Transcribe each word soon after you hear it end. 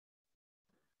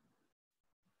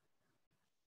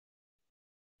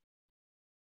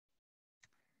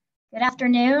Good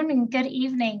afternoon and good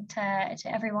evening to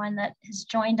everyone that has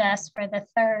joined us for the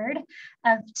third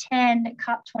of 10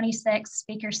 COP26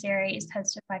 speaker series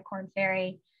hosted by Korn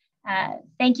Ferry.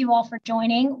 Thank you all for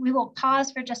joining. We will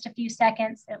pause for just a few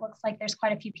seconds. It looks like there's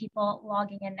quite a few people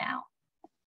logging in now.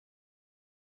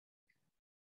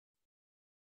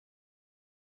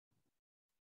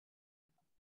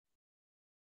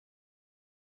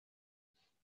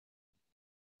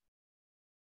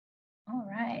 All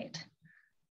right.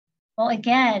 Well,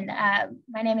 again,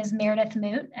 my name is Meredith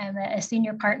Moot. I'm a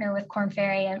senior partner with Korn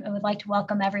Ferry, and I would like to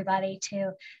welcome everybody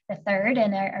to the third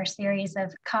in our series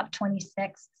of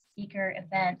COP26 speaker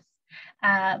events.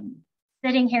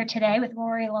 Sitting here today with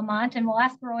Rory Lamont, and we'll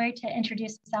ask Rory to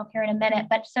introduce himself here in a minute,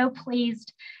 but so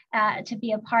pleased to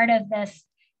be a part of this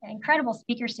incredible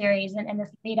speaker series and this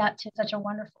lead up to such a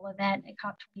wonderful event at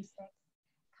COP26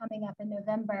 coming up in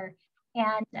November.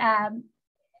 And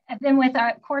I've been with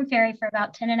our Korn Ferry for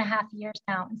about 10 and a half years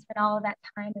now and spent all of that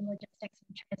time in logistics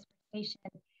and transportation.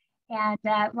 And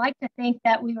I'd like to think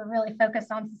that we were really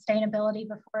focused on sustainability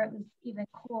before it was even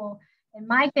cool. In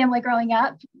my family growing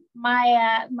up,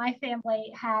 my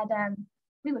family had,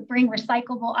 we would bring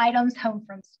recyclable items home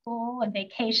from school and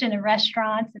vacation and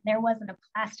restaurants, and there wasn't a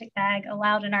plastic bag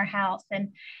allowed in our house.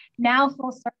 And now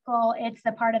full circle, it's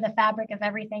a part of the fabric of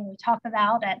everything we talk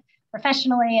about at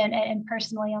professionally and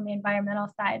personally on the environmental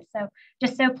side. So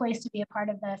just so pleased to be a part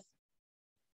of this.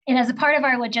 And as a part of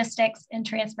our logistics and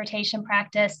transportation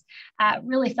practice,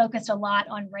 really focused a lot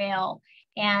on rail.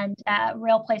 And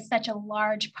rail plays such a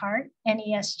large part in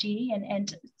ESG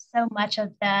and so much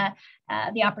of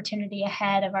the opportunity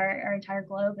ahead of our entire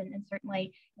globe and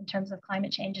certainly in terms of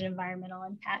climate change and environmental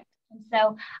impact. And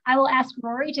so I will ask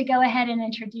Rory to go ahead and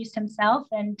introduce himself,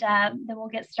 and then we'll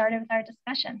get started with our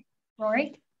discussion.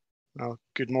 Rory? Well,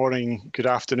 good morning, good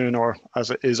afternoon, or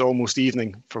as it is almost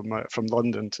evening from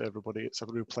London to everybody. It's a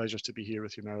real pleasure to be here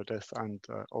with you, Meredith, and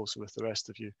also with the rest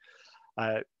of you.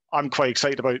 I'm quite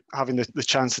excited about having the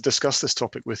chance to discuss this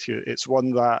topic with you. It's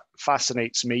one that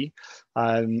fascinates me.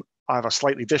 I have a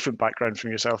slightly different background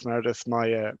from yourself, Meredith.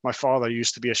 My father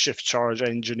used to be a shift charge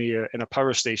engineer in a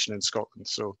power station in Scotland.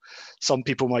 So some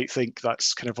people might think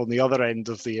that's kind of on the other end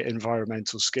of the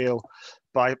environmental scale.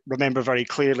 But I remember very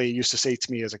clearly he used to say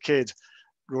to me as a kid,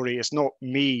 Rory, it's not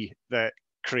me that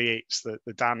creates the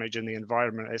damage in the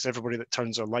environment. It's everybody that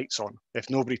turns their lights on. If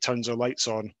nobody turns their lights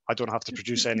on, I don't have to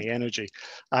produce any energy.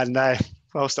 And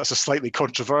whilst that's a slightly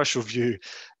controversial view,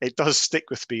 it does stick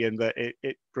with me in that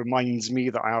it reminds me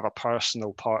that I have a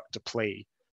personal part to play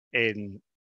in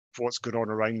what's going on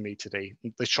around me today.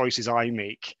 The choices I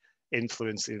make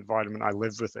influence the environment I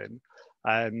live within.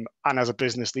 And as a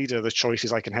business leader, the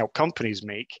choices I can help companies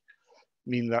make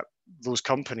mean that those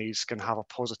companies can have a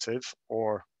positive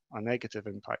or a negative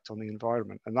impact on the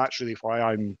environment. And that's really why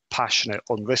I'm passionate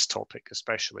on this topic,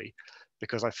 especially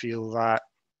because I feel that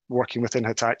working within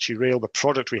Hitachi Rail, the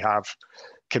product we have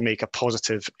can make a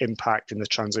positive impact in the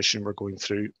transition we're going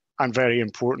through. And very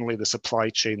importantly, the supply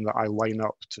chain that I line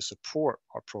up to support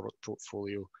our product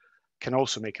portfolio can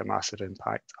also make a massive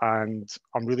impact. And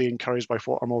I'm really encouraged by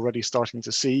what I'm already starting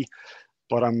to see,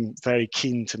 but I'm very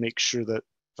keen to make sure that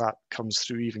that comes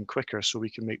through even quicker so we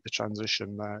can make the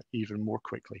transition even more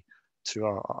quickly to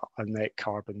a net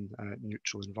carbon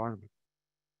neutral environment.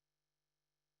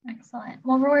 Excellent.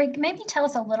 Well, Rory, maybe tell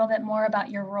us a little bit more about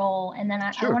your role, and then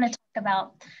I want to talk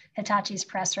about Hitachi's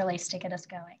press release to get us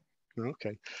going.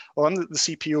 Okay. Well, I'm the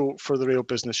CPO for the rail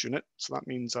business unit. So that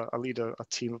means I lead a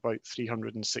team of about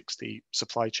 360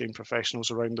 supply chain professionals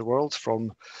around the world,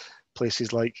 from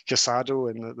places like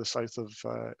Kasado in the south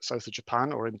of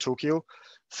Japan, or in Tokyo,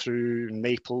 through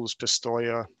Naples,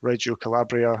 Pistoia, Reggio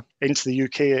Calabria, into the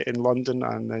UK in London,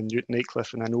 and then Newton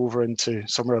Aycliffe, and then over into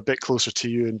somewhere a bit closer to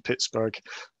you in Pittsburgh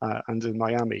and in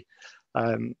Miami.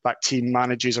 That team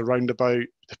manages around about,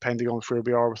 depending on where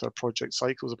we are with our project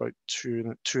cycles, about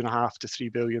 $2.5 to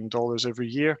 $3 billion every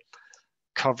year,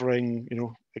 covering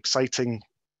exciting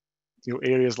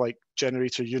areas like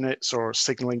generator units or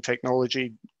signaling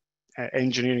technology,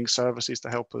 engineering services to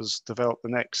help us develop the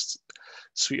next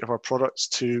suite of our products,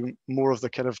 to more of the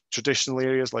kind of traditional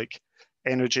areas like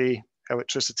energy,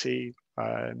 electricity,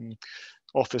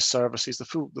 office services, the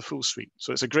full suite.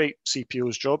 So it's a great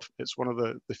CPO's job. It's one of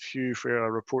the few where I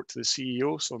report to the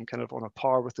CEO, so I'm kind of on a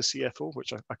par with the CFO,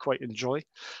 which I quite enjoy.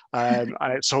 And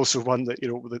it's also one that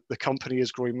the company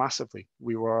is growing massively.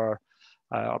 We were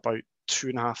about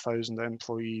 2,500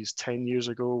 employees 10 years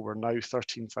ago. We're now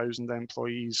 13,000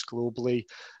 employees globally.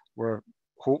 We're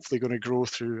hopefully going to grow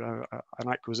through an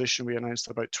acquisition we announced,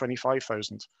 about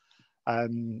 25,000.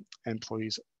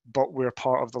 employees, but we're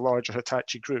part of the larger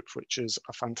Hitachi group, which is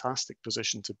a fantastic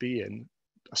position to be in,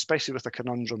 especially with a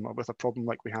conundrum, with a problem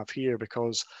like we have here,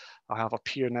 because I have a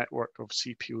peer network of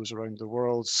CPOs around the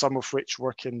world, some of which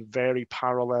work in very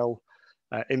parallel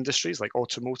industries like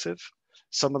automotive,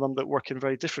 some of them that work in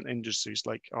very different industries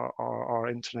like our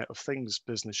Internet of Things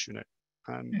business unit.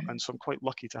 And so I'm quite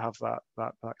lucky to have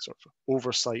that sort of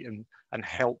oversight and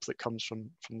help that comes from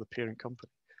the parent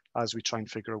company as we try and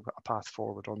figure out a path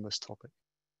forward on this topic.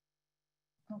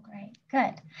 Oh, great,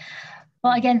 good.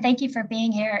 Well, again, thank you for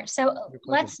being here. So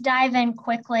let's dive in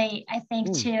quickly, I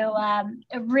think, to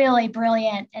a really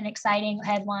brilliant and exciting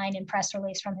headline and press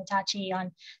release from Hitachi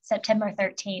on September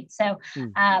 13th. So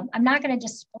I'm not going to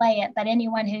display it, but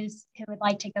anyone who would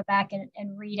like to go back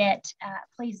and read it,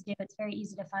 please do. It's very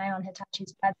easy to find on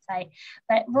Hitachi's website.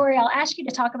 But Rory, I'll ask you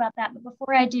to talk about that. But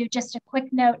before I do, just a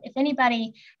quick note, if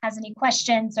anybody has any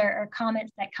questions or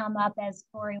comments that come up as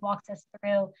Rory walks us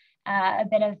through a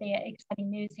bit of the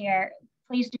exciting news here,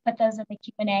 please do put those in the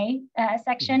Q&A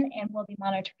section, and we'll be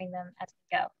monitoring them as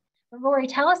we go. But Rory,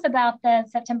 tell us about the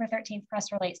September 13th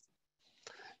press release.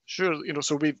 Sure.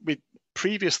 So we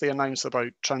previously announced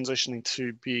about transitioning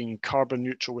to being carbon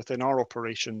neutral within our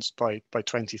operations by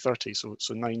 2030, so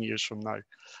 9 years from now.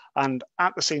 And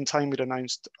at the same time, we'd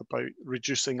announced about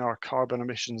reducing our carbon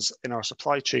emissions in our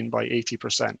supply chain by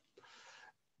 80%.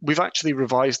 We've actually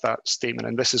revised that statement,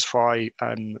 and this is why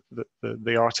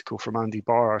the article from Andy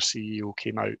Barr, our CEO,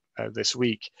 came out this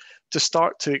week to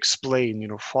start to explain,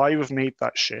 why we've made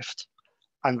that shift,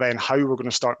 and then how we're going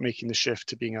to start making the shift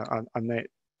to being a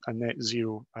net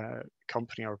zero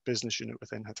company or business unit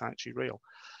within Hitachi Rail.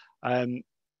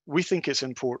 We think it's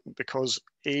important because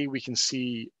we can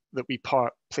see that we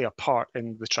play a part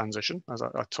in the transition, as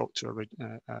I talked to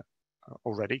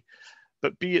already.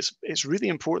 But B, it's really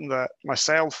important that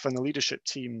myself and the leadership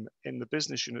team in the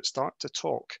business unit start to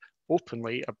talk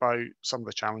openly about some of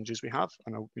the challenges we have,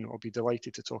 and I'll be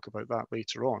delighted to talk about that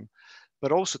later on,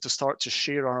 but also to start to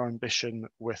share our ambition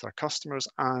with our customers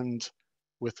and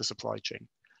with the supply chain.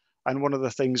 And one of the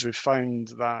things we've found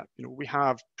that we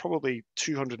have probably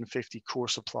 250 core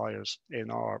suppliers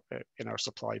in our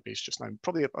supply base just now,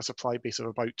 probably a supply base of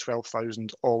about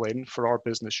 12,000 all in for our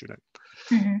business unit.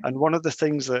 And one of the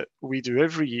things that we do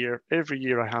every year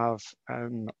I have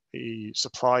a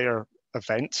supplier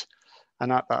event,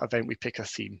 and at that event we pick a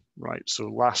theme, right? So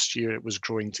last year it was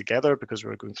growing together because we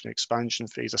were going through an expansion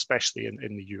phase, especially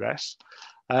in the US.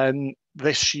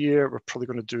 This year we're probably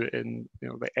going to do it in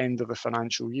the end of the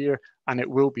financial year, and it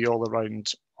will be all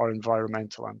around our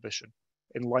environmental ambition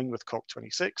in line with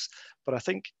COP26. But I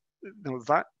think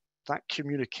that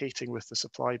communicating with the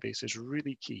supply base is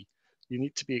really key. You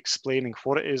need to be explaining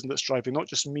what it is that's driving not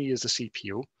just me as the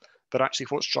CPO, but actually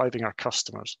what's driving our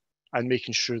customers, and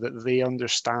making sure that they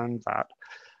understand that,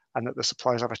 and that the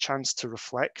suppliers have a chance to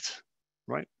reflect,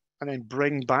 right? And then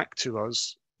bring back to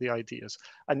us the ideas.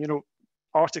 And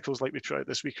articles like we put out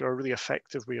this week are a really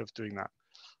effective way of doing that.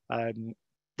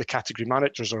 The category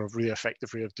managers are a really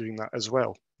effective way of doing that as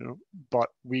well. But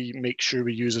we make sure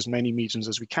we use as many mediums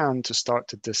as we can to start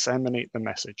to disseminate the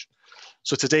message.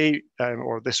 So today,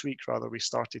 or this week rather, we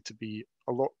started to be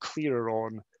a lot clearer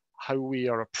on how we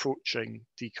are approaching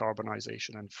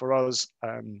decarbonisation. And for us,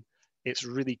 it's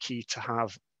really key to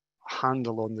have a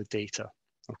handle on the data,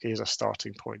 okay, as a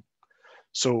starting point.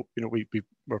 So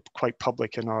we're quite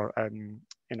public in our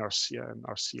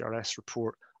CRS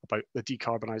report about the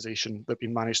decarbonisation that we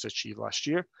managed to achieve last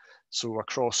year. So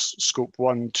across scope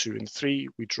 1, 2, and 3,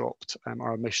 we dropped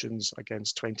our emissions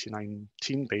against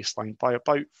 2019 baseline by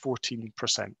about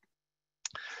 14%.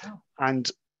 Wow.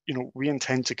 And we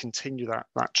intend to continue that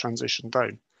transition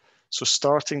down. So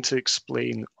starting to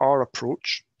explain our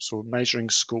approach, so measuring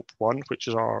scope 1, which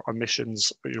is our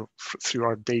emissions through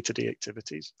our day-to-day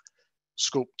activities.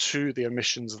 Scope 2, the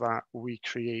emissions that we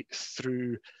create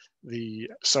through the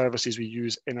services we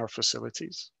use in our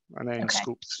facilities. And then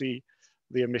scope 3,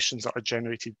 the emissions that are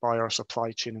generated by our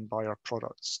supply chain and by our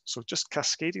products. So just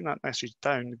cascading that message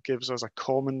down gives us a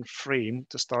common frame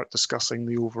to start discussing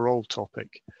the overall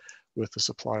topic with the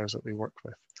suppliers that we work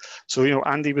with. So,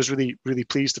 Andy was really, really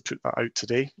pleased to put that out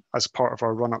today as part of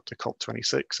our run up to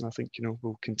COP26. And I think,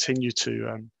 we'll continue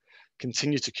to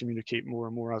communicate more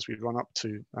and more as we run up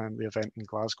to the event in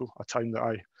Glasgow, a town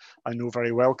that I know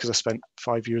very well because I spent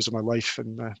 5 years of my life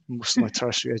and most of my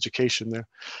tertiary education there.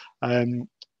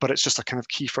 But it's just a kind of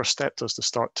key first step to us to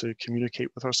start to communicate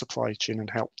with our supply chain and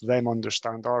help them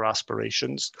understand our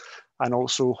aspirations, and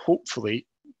also hopefully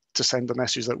to send the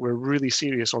message that we're really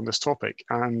serious on this topic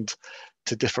and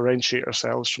to differentiate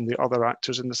ourselves from the other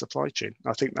actors in the supply chain.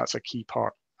 I think that's a key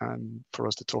part. for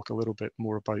us to talk a little bit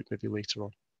more about maybe later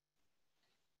on.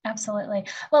 Absolutely.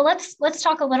 Well, let's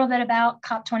talk a little bit about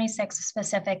COP26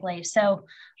 specifically. So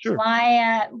sure.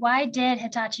 Why did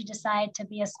Hitachi decide to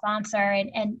be a sponsor,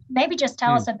 and maybe just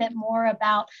tell us a bit more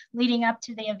about leading up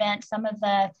to the event, some of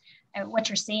the what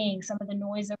you're seeing, some of the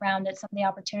noise around it, some of the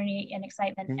opportunity and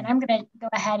excitement. And I'm going to go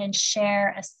ahead and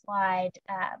share a slide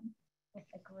with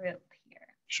the group here.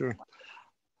 Sure.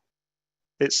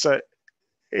 It's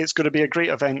going to be a great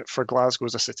event for Glasgow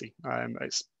as a city. I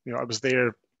was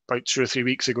there about 2 or 3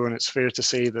 weeks ago, and it's fair to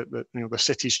say that the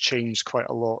city's changed quite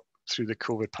a lot through the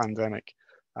COVID pandemic,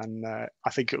 and I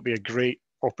think it'll be a great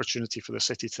opportunity for the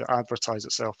city to advertise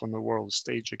itself on the world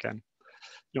stage again.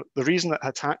 The reason that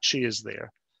Hitachi is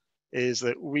there is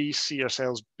that we see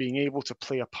ourselves being able to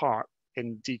play a part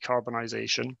in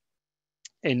decarbonisation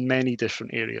in many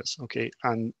different areas. Okay,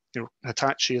 and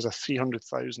Hitachi is a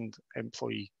 300,000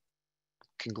 employee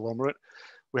conglomerate.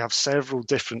 We have several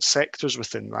different sectors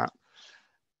within that.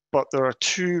 But there are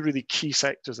 2 really key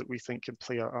sectors that we think can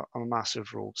play a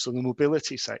massive role. So the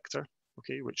mobility sector,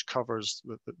 okay, which covers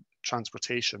the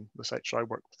transportation, the sector I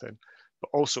work within, but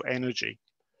also energy.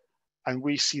 And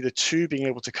we see the 2 being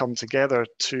able to come together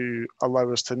to allow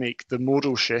us to make the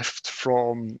modal shift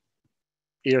from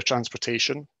air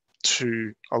transportation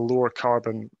to a lower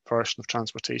carbon version of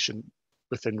transportation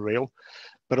within rail,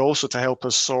 but also to help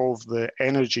us solve the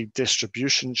energy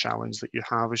distribution challenge that you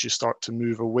have as you start to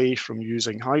move away from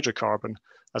using hydrocarbon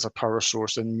as a power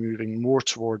source and moving more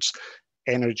towards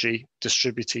energy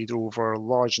distributed over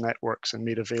large networks and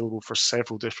made available for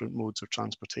several different modes of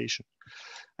transportation.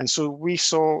 And so we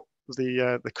saw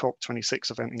the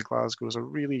COP26 event in Glasgow as a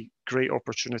really great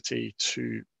opportunity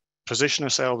to position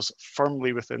ourselves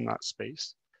firmly within that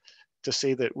space, to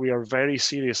say that we are very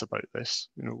serious about this.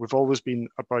 We've always been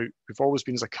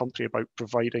as a company about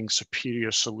providing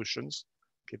superior solutions.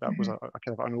 Okay, that was a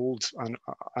kind of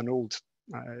an old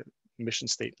mission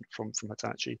statement from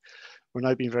Hitachi. We're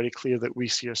now being very clear that we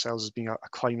see ourselves as being a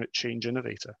climate change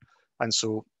innovator, and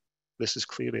so this is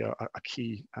clearly a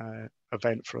key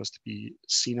event for us to be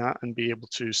seen at and be able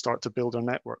to start to build our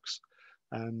networks.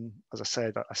 As I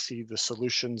said, I see the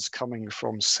solutions coming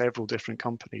from several different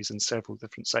companies in several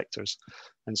different sectors.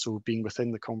 And so being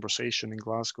within the conversation in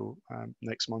Glasgow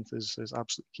next month is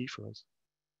absolutely key for us.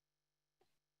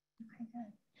 Okay,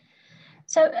 good.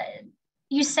 So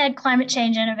you said climate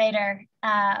change innovator.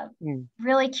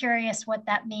 Really curious what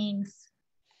that means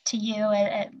to you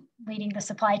at leading the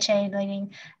supply chain,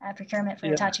 leading procurement for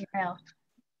Hitachi Rail.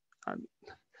 I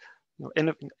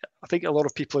think a lot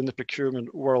of people in the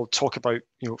procurement world talk about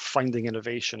finding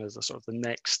innovation as a sort of the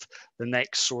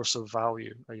next source of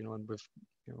value. And with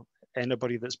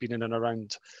anybody that's been in and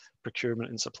around procurement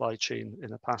and supply chain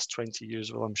in the past 20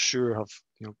 years, well, I'm sure have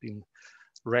been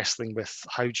wrestling with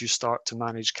how do you start to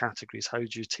manage categories? How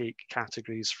do you take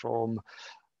categories from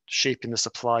shaping the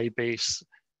supply base,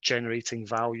 generating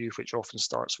value, which often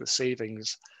starts with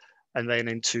savings, and then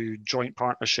into joint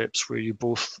partnerships where you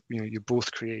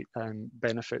both create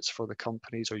benefits for the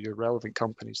companies or your relevant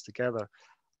companies together.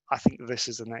 I think this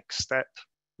is the next step,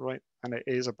 right? And it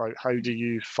is about how do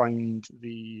you find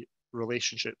the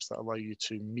relationships that allow you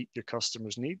to meet your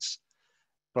customers' needs.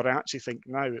 But I actually think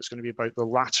now it's going to be about the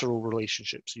lateral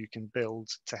relationships you can build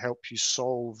to help you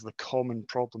solve the common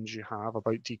problems you have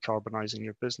about decarbonising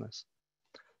your business.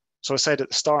 So I said at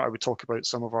the start, I would talk about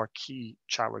some of our key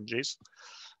challenges.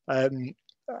 And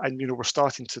we're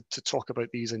starting to talk about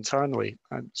these internally,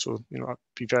 and so I'll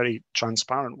be very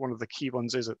transparent. One of the key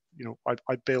ones is that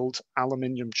I build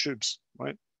aluminium tubes,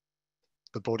 right?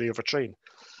 The body of a train.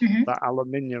 That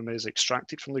aluminium is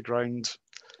extracted from the ground.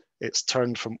 It's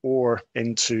turned from ore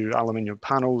into aluminium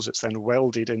panels. It's then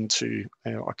welded into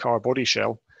a car body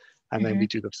shell, and then we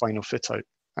do the final fit out.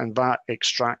 And that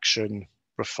extraction,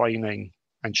 refining,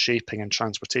 and shaping and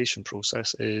transportation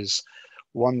process is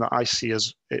one that I see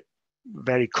as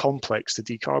very complex to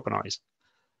decarbonize.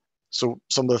 So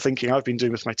some of the thinking I've been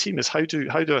doing with my team is how do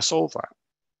I solve that?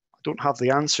 I don't have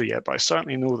the answer yet, but I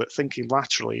certainly know that thinking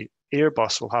laterally,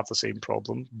 Airbus will have the same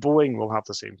problem, Boeing will have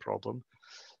the same problem.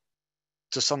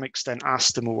 To some extent,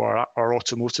 Astemo, our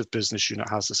automotive business unit,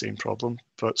 has the same problem,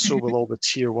 but so will all the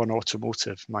tier 1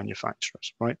 automotive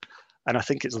manufacturers, right? And I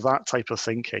think it's that type of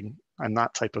thinking and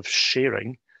that type of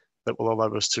sharing that will allow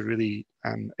us to really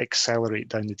accelerate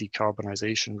down the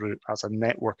decarbonisation route as a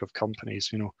network of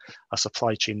companies, a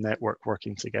supply chain network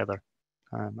working together.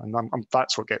 And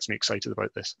that's what gets me excited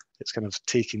about this. It's kind of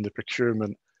taking the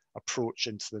procurement approach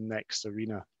into the next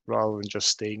arena rather than just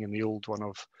staying in the old one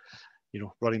of,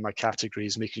 running my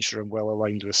categories, making sure I'm well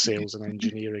aligned with sales and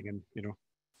engineering and,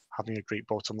 having a great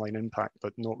bottom line impact,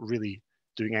 but not really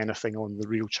doing anything on the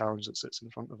real challenge that sits in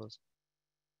front of us.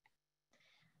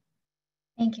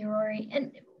 Thank you, Rory.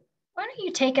 And why don't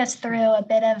you take us through a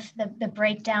bit of the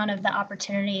breakdown of the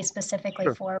opportunity specifically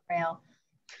Sure. for rail?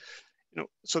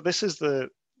 So this is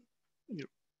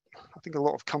I think a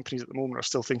lot of companies at the moment are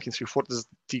still thinking through, what does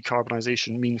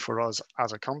decarbonisation mean for us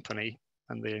as a company,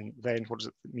 and then what does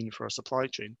it mean for our supply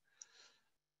chain?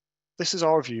 This is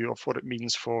our view of what it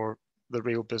means for the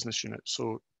rail business unit.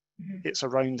 So it's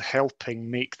around helping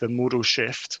make the modal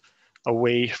shift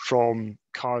away from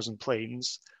cars and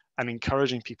planes and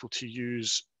encouraging people to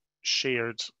use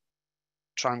shared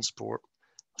transport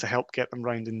to help get them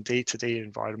around in day-to-day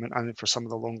environment, and for some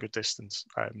of the longer distance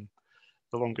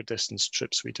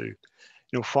trips we do.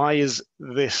 Why is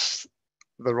this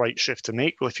the right shift to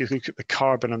make? Well, if you look at the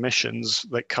carbon emissions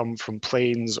that come from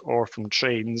planes or from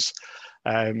trains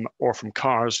or from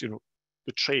cars,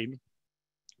 the train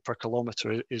per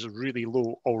kilometre is really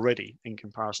low already in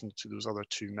comparison to those other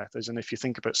two methods. And if you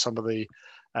think about some of the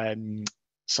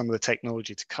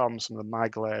technology to come, some of the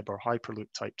maglev or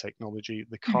hyperloop type technology,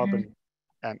 the carbon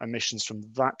emissions from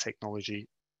that technology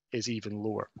is even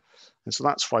lower. And so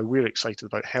that's why we're excited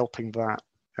about helping that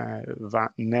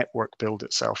network build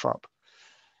itself up.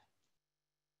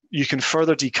 You can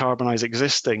further decarbonize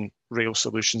existing rail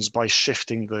solutions by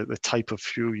shifting the type of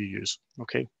fuel you use,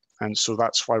 okay? And so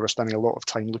that's why we're spending a lot of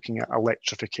time looking at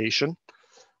electrification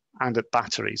and at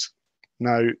batteries.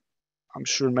 Now, I'm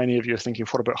sure many of you are thinking,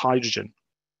 what about hydrogen?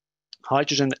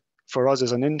 Hydrogen for us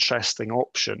is an interesting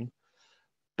option,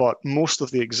 but most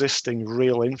of the existing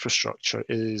rail infrastructure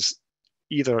is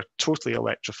either totally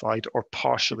electrified or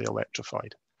partially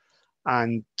electrified.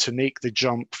 And to make the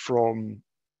jump from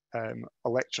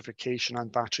electrification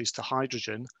and batteries to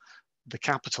hydrogen, the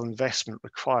capital investment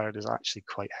required is actually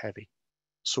quite heavy.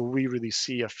 So we really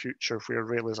see a future where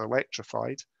rail is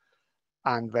electrified,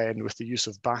 and then with the use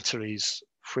of batteries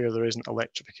where there isn't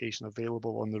electrification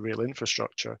available on the rail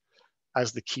infrastructure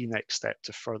as the key next step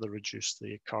to further reduce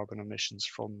the carbon emissions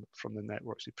from the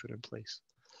networks we put in place.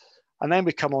 And then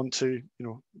we come on to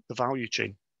the value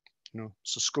chain.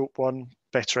 So scope 1,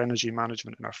 better energy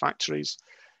management in our factories,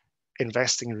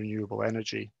 investing in renewable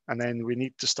energy, and then we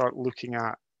need to start looking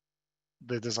at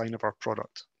the design of our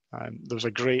product. There was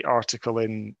a great article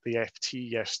in the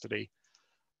FT yesterday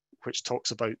which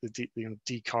talks about the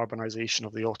decarbonisation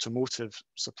of the automotive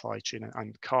supply chain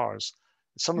and cars.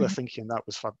 Some of the thinking in that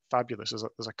was fabulous.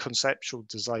 There's a conceptual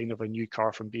design of a new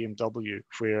car from BMW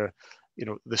where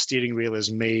the steering wheel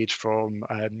is made from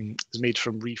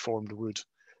reformed wood.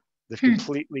 They've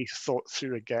completely thought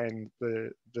through again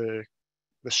the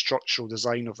structural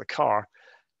design of the car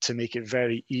to make it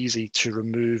very easy to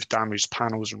remove damaged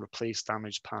panels and replace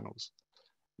damaged panels.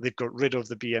 They've got rid of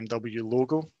the BMW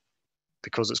logo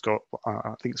because it's got,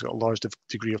 I think it's got a large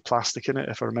degree of plastic in it,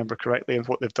 if I remember correctly. And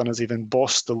what they've done is they've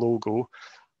embossed the logo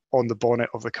on the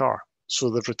bonnet of the car. So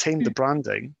they've retained the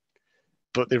branding,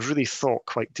 but they've really thought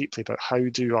quite deeply about how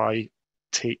do I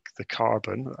take the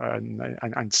carbon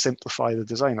and simplify the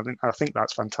design. I think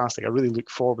that's fantastic. I really look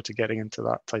forward to getting into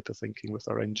that type of thinking with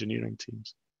our engineering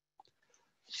teams.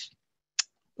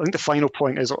 I think the final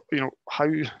point is, how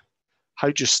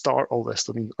do you start all this?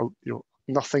 I mean,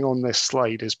 nothing on this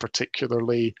slide is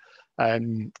particularly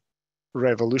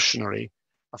revolutionary.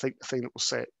 I think the thing that will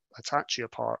set Hitachi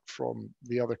apart from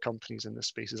the other companies in this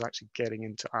space is actually getting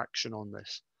into action on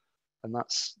this. And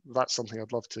that's something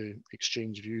I'd love to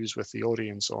exchange views with the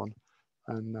audience on.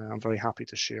 And I'm very happy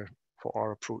to share what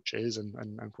our approach is and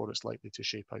what it's likely to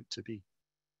shape out to be.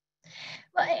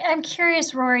 Well, I'm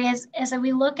curious, Rory, as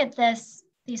we look at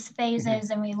these phases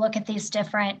and we look at these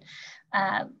different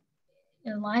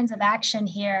lines of action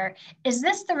here, is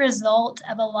this the result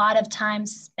of a lot of time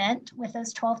spent with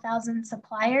those 12,000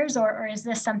 suppliers, or is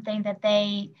this something that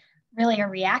they really are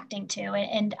reacting to?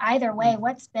 And either way,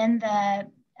 what's been the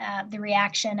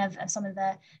reaction of some of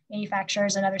the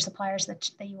manufacturers and other suppliers that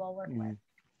you all work with?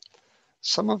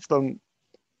 Some of them,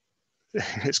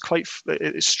 it's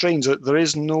strange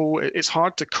that it's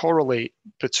hard to correlate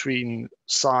between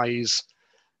size,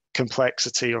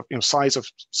 complexity, or size of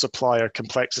supplier,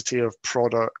 complexity of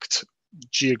product,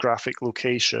 geographic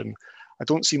location. I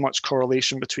don't see much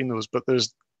correlation between those, but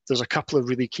there's a couple of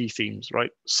really key themes,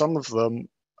 right? Some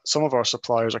of our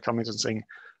suppliers are coming and saying,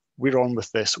 we're on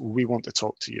with this, we want to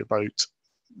talk to you about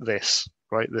this,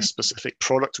 right? This specific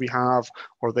product we have,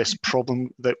 or this problem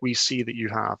that we see that you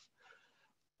have.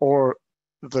 Or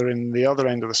they're in the other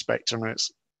end of the spectrum, and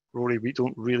it's, Rory, we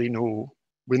don't really know.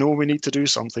 We know we need to do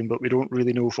something, but we don't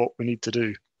really know what we need to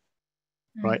do,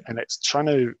 right? And it's trying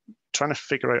to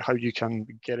figure out how you can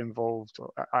get involved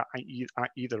at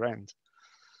either end.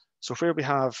 So where we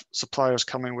have suppliers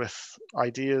coming with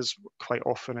ideas, quite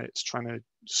often it's trying to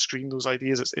screen those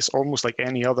ideas. It's almost like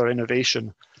any other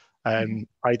innovation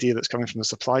idea that's coming from the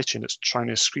supply chain. It's trying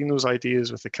to screen those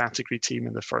ideas with the category team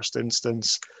in the first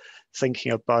instance,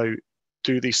 thinking about,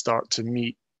 do they start to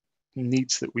meet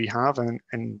needs that we have? And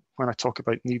when I talk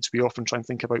about needs, we often try and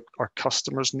think about our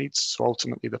customers' needs. So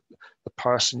ultimately the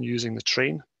person using the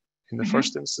train in the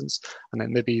first instance, and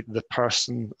then maybe the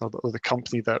person or the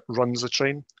company that runs the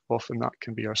train. Often that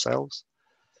can be ourselves.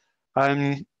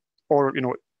 Or,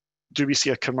 do we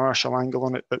see a commercial angle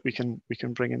on it that we can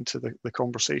bring into the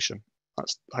conversation?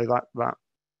 That's how that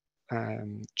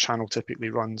channel typically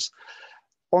runs.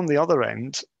 On the other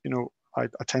end, I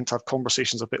tend to have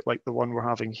conversations a bit like the one we're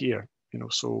having here.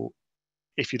 So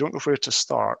if you don't know where to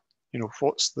start,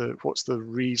 what's the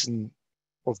reason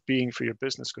of being for your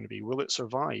business going to be? Will it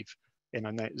survive in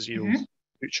a net zero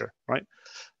future, right?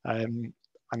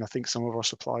 And I think some of our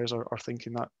suppliers are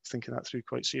thinking that through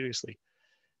quite seriously.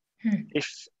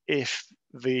 If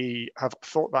they have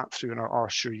thought that through and are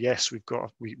sure, yes, we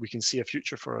can see a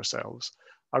future for ourselves,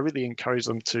 I really encourage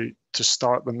them to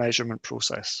start the measurement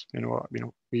process.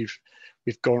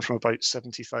 We've gone from about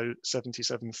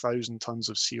 77,000 tons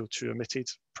of CO2 emitted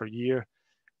per year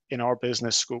in our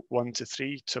business, scope 1 to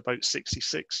 3, to about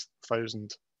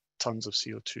 66,000 tons of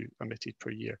CO2 emitted per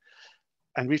year.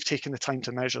 And we've taken the time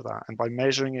to measure that. And by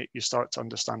measuring it, you start to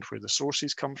understand where the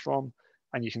sources come from,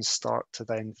 and you can start to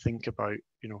then think about,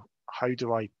 how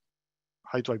do I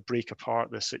break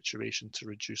apart this situation to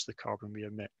reduce the carbon we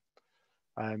emit?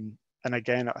 And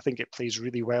again, I think it plays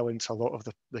really well into a lot of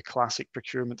the classic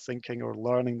procurement thinking or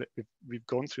learning that we've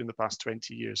gone through in the past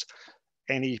 20 years.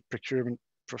 Any procurement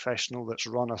professional that's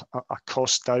run a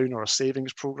cost down or a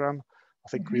savings program, I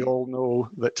think we all know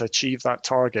that to achieve that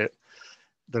target,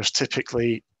 there's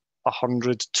typically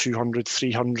 100, 200,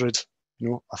 300,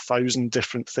 1,000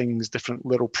 different things, different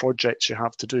little projects you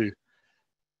have to do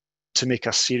to make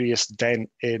a serious dent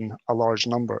in a large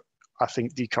number. I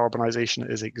think decarbonisation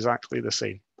is exactly the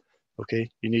same. Okay,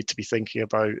 you need to be thinking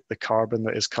about the carbon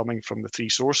that is coming from the three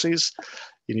sources.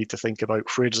 You need to think about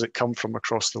where does it come from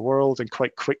across the world, and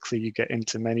quite quickly you get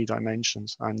into many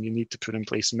dimensions, and you need to put in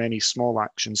place many small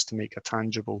actions to make a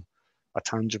tangible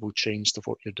change to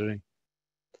what you're doing.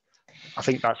 I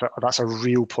think that's a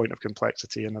real point of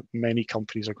complexity, and many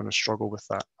companies are going to struggle with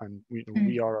that, and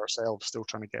we are ourselves still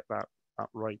trying to get that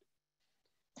right.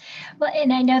 Well,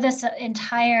 and I know this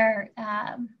entire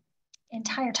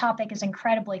topic is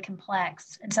incredibly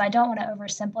complex, and so I don't want to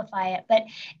oversimplify it, but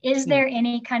is there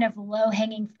any kind of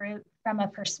low-hanging fruit from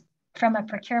a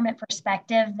procurement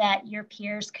perspective that your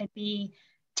peers could be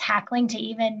tackling to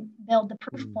even build the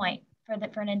proof point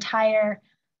for an entire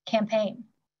campaign?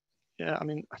 Yeah, I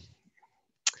mean,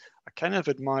 I kind of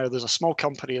admire, there's a small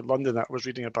company in London that I was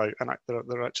reading about, and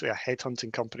they're actually a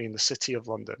headhunting company in the city of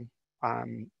London,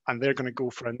 and they're going to go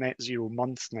for a net zero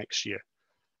month next year.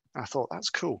 I thought, that's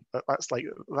cool.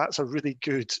 That's a really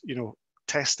good,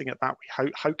 testing it that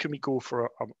way. How can we go for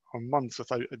a month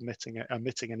without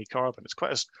emitting any carbon? It's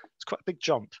quite a big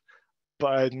jump,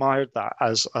 but I admired that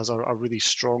as a really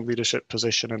strong leadership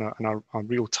position and a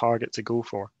real target to go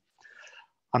for.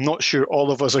 I'm not sure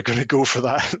all of us are going to go for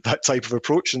that type of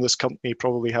approach, and this company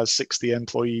probably has 60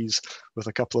 employees with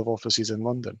a couple of offices in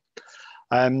London.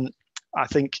 I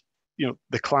think,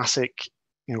 the classic,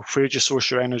 where do you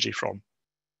source your energy from?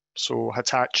 So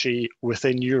Hitachi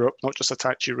within Europe, not just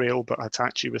Hitachi Rail, but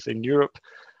Hitachi within Europe,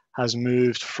 has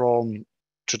moved from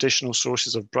traditional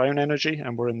sources of brown energy,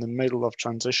 and we're in the middle of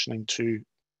transitioning to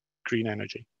green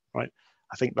energy, right?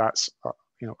 I think that's a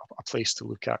place to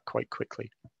look at quite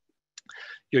quickly.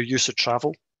 Your use of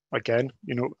travel, again,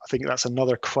 I think that's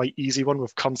another quite easy one.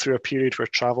 We've come through a period where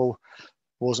travel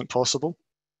wasn't possible,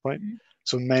 right?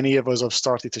 So many of us have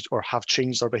started to, or have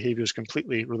changed our behaviors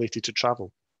completely related to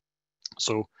travel.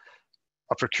 So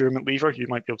a procurement lever, you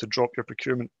might be able to drop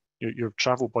your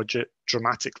travel budget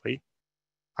dramatically,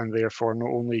 and therefore not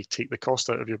only take the cost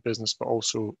out of your business, but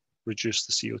also reduce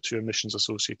the CO2 emissions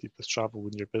associated with travel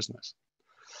in your business.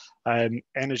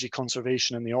 Energy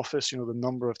conservation in the office, the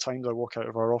number of times I walk out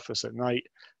of our office at night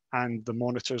and the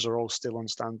monitors are all still on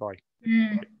standby.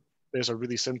 Right? There's a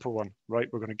really simple one, right?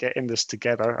 We're going to get in this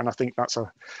together. And I think that's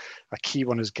a key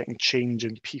one, is getting change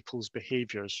in people's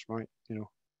behaviors, right?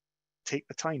 Take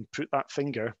the time, put that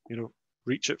finger,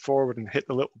 reach it forward and hit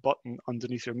the little button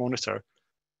underneath your monitor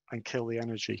and kill the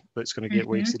energy that's going to get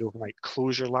wasted overnight.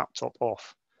 Close your laptop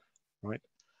off, right?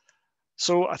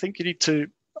 So I think you need to,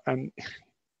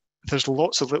 there's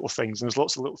lots of little things, and there's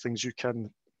lots of little things you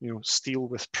can, steal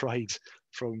with pride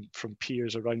from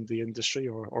peers around the industry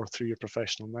or through your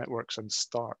professional networks and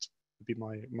start. would be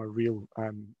my real,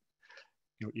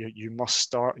 you must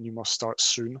start, and you must start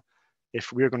soon.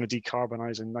 If we're going to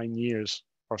decarbonise in 9 years,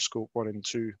 our scope 1 and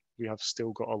 2, we have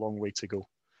still got a long way to go.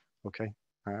 Okay.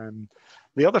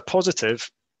 The other positive,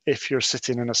 if you're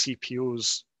sitting in a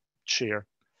CPO's chair,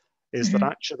 is that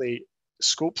actually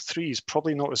scope 3 is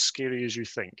probably not as scary as you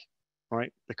think,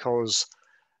 right? Because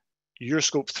your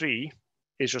scope 3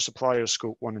 is your supplier's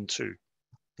scope 1 and 2.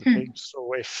 Okay.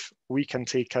 So if we can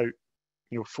take out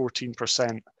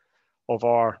 14% of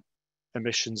our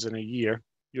emissions in a year,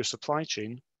 your supply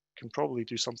chain can probably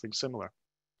do something similar.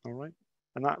 All right.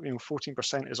 And that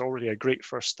 14% is already a great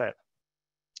first step.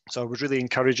 So I would really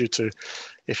encourage you to,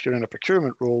 if you're in a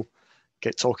procurement role,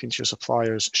 get talking to your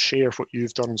suppliers, share what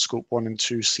you've done in scope 1 and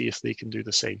 2, see if they can do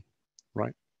the same,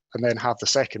 right? And then have the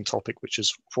second topic, which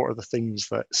is what are the things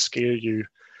that scare you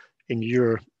in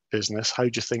your business? How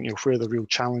do you think, where are the real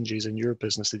challenges in your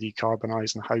business to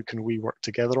decarbonise, and how can we work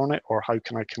together on it? Or how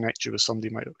can I connect you with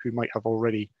somebody who might have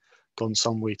already gone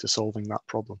some way to solving that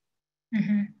problem?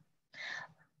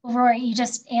 Well, Rory, you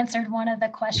just answered one of the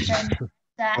questions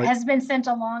that right. has been sent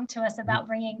along to us about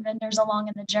bringing vendors along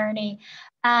in the journey.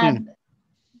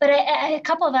 But a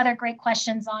couple of other great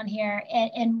questions on here.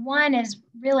 And one is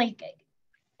really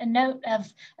a note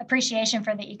of appreciation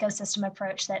for the ecosystem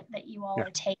approach that you all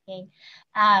are taking.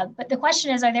 But the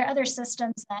question is, are there other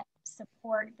systems that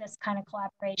support this kind of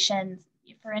collaboration?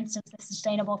 For instance, the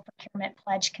Sustainable Procurement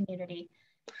Pledge community.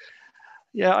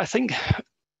 Yeah, I think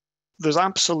there's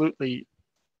absolutely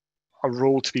a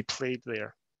role to be played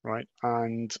there, right?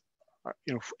 And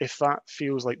if that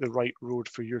feels like the right road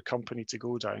for your company to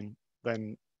go down,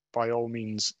 then by all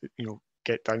means,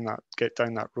 get down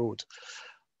that road.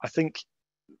 I think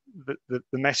the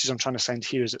message I'm trying to send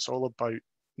here is it's all about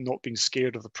not being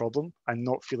scared of the problem and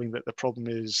not feeling that the problem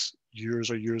is yours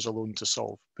or yours alone to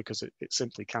solve, because it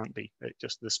simply can't be. It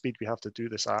just, the speed we have to do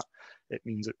this at, it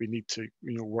means that we need to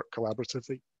work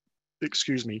collaboratively,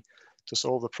 to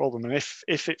solve the problem. And if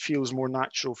it feels more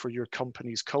natural for your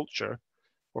company's culture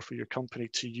or for your company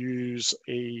to use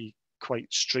a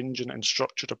quite stringent and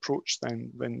structured approach,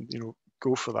 then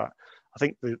go for that. I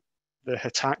think the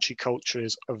Hitachi culture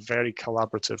is a very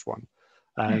collaborative one.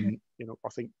 I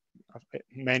think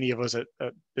many of us at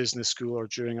business school or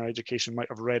during our education might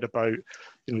have read about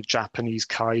Japanese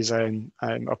Kaizen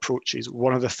approaches.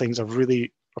 One of the things I've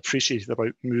really appreciated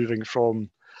about moving from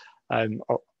a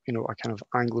kind of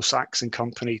Anglo-Saxon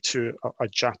company to a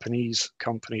Japanese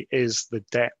company is the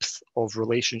depth of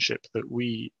relationship that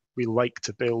we like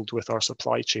to build with our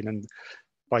supply chain. And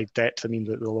by depth, I mean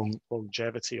the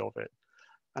longevity of it.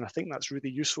 And I think that's really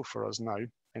useful for us now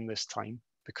in this time,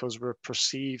 because we're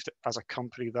perceived as a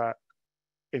company that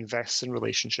invests in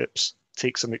relationships,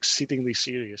 takes them exceedingly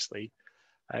seriously,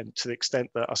 and to the extent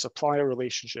that a supplier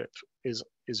relationship is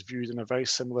viewed in a very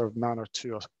similar manner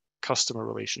to a customer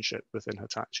relationship within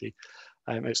Hitachi.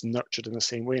 It's nurtured in the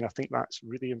same way. And I think that's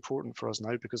really important for us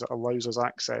now, because it allows us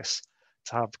access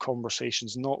to have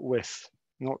conversations not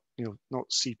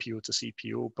CPO to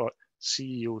CPO, but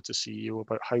CEO to CEO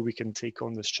about how we can take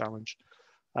on this challenge.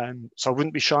 So I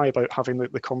wouldn't be shy about having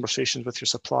the conversations with your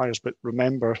suppliers, but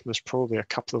remember, there's probably a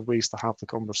couple of ways to have the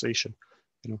conversation.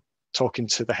 Talking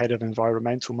to the head of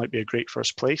environmental might be a great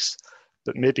first place,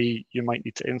 but maybe you might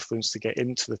need to influence to get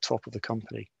into the top of the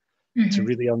company to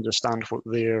really understand what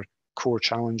their core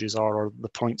challenges are or the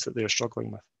points that they're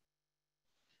struggling with.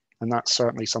 And that's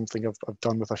certainly something I've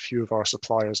done with a few of our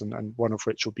suppliers, and one of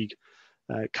which will be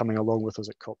coming along with us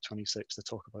at COP26 to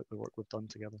talk about the work we've done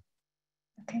together.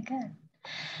 Okay, good.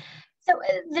 So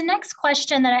the next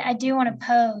question that I do want to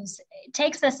pose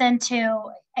takes us into,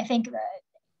 I think,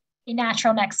 the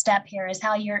natural next step here is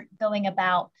how you're going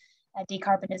about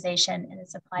decarbonization in the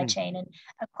supply chain. And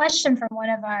a question from one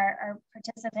of our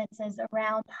participants is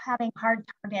around having hard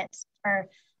targets for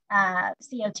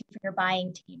CO2 for your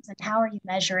buying teams, and how are you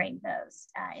measuring those,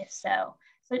 if so?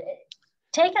 So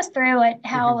take us through it,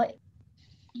 how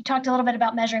you talked a little bit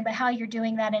about measuring, but how you're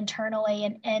doing that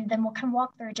internally, and then we'll come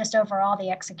walk through just overall the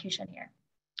execution here.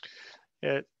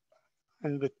 Yeah,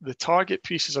 and the target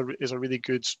piece is a really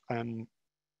good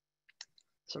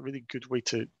it's a really good way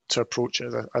to approach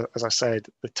it. As I said,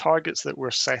 the targets that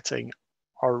we're setting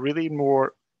are really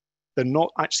more, they're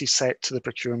not actually set to the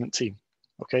procurement team,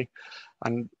 okay?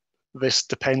 And this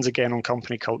depends again on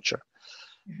company culture.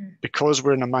 Because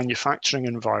we're in a manufacturing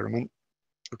environment,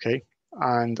 okay,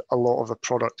 and a lot of the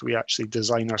product we actually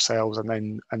design ourselves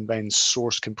and then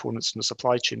source components from the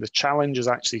supply chain, the challenge is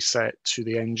actually set to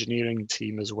the engineering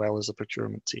team as well as the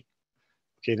procurement team,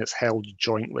 okay, and it's held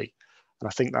jointly. And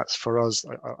I think that's for us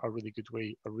a really good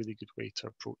way to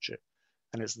approach it.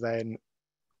 And it's then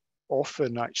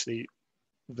often actually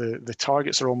the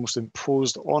targets are almost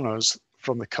imposed on us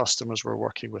from the customers we're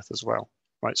working with as well,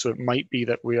 right? So it might be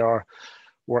that we are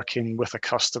working with a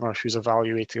customer who's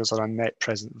evaluating us on a net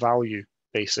present value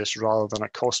basis rather than a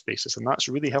cost basis. And that's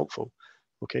really helpful,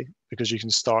 okay? Because you can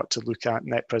start to look at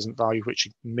net present value, which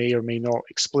may or may not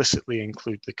explicitly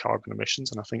include the carbon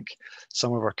emissions. And I think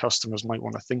some of our customers might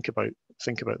want to think about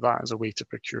that as a way to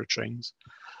procure trains.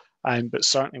 But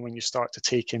certainly when you start to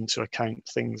take into account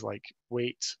things like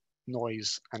weight,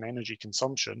 noise, and energy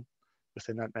consumption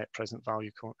within that net present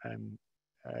value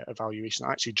evaluation,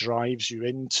 it actually drives you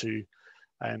into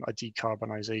a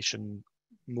decarbonisation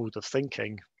mode of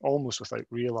thinking almost without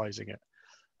realising it.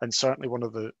 And certainly one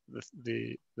of the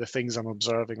things I'm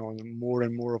observing on more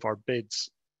and more of our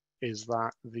bids is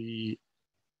that the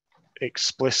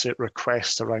explicit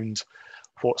request around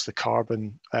what's the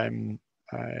carbon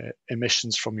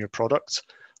emissions from your product,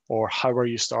 or how are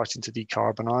you starting to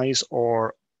decarbonise,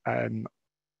 or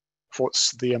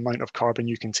what's the amount of carbon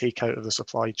you can take out of the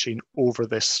supply chain over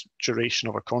this duration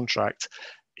of a contract,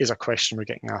 is a question we're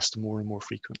getting asked more and more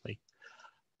frequently.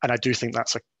 And I do think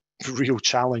that's a real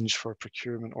challenge for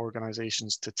procurement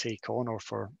organisations to take on, or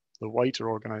for the wider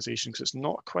organisation, because it's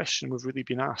not a question we've really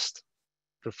been asked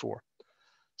before.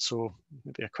 So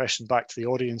maybe a question back to the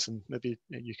audience, and maybe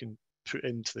you can put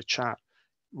into the chat.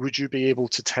 Would you be able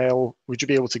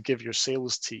to give your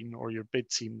sales team or your bid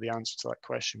team the answer to that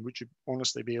question? Would you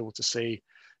honestly be able to say,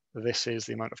 this is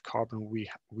the amount of carbon we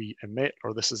emit,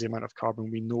 or this is the amount of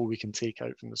carbon we know we can take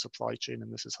out from the supply chain,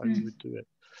 and this is how we would do it?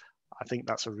 I think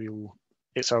that's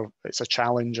it's a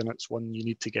challenge, and it's one you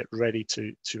need to get ready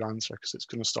to answer, because it's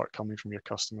going to start coming from your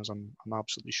customers. I'm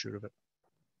absolutely sure of it.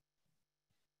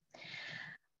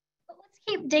 Let's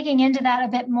keep digging into that a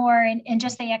bit more in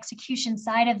just the execution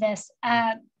side of this.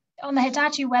 On the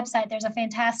Hitachi website, there's a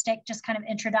fantastic just kind of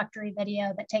introductory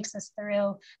video that takes us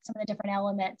through some of the different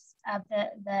elements of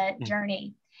the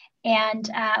journey. And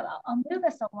I'll move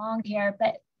us along here,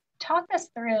 but talk us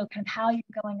through kind of how you're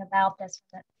going about this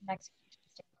from the execution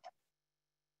standpoint.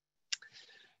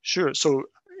 Sure. So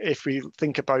if we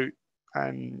think about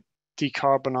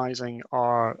decarbonising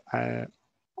our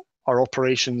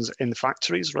operations in the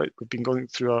factories, right? We've been going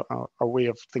through a way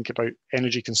of thinking about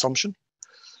energy consumption.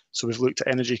 So we've looked at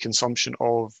energy consumption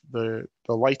of the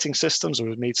lighting systems, and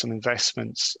we've made some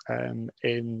investments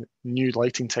in new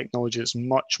lighting technology that's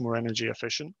much more energy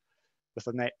efficient, with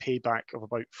a net payback of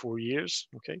about 4 years.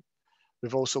 Okay.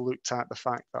 We've also looked at the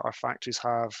fact that our factories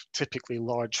have typically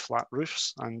large flat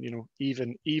roofs, and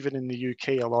even in the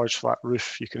UK, a large flat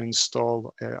roof you can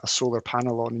install a solar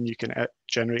panel on, and you can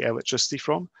generate electricity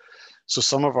from. So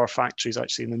some of our factories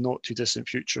actually in the not too distant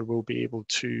future will be able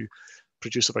to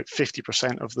produce about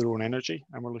 50% of their own energy,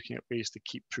 and we're looking at ways to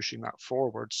keep pushing that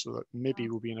forward, so that maybe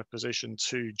we'll be in a position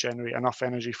to generate enough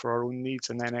energy for our own needs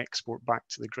and then export back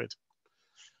to the grid.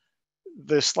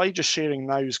 The slide you're sharing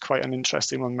now is quite an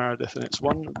interesting one, Meredith, and it's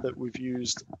one that we've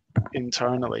used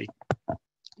internally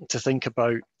to think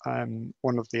about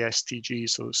one of the SDGs,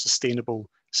 so sustainable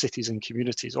cities and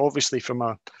communities. Obviously, from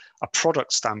a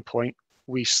product standpoint,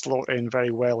 we slot in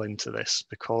very well into this,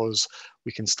 because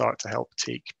we can start to help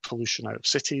take pollution out of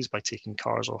cities by taking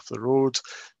cars off the road,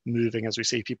 moving, as we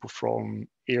say, people from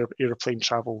airplane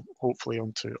travel, hopefully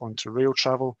onto rail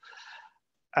travel.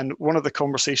 And one of the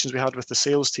conversations we had with the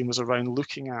sales team was around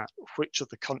looking at which of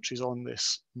the countries on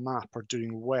this map are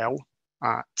doing well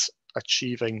at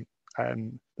achieving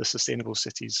the sustainable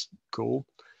cities goal,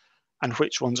 and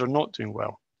which ones are not doing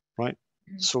well, right?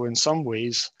 So in some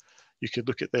ways, you could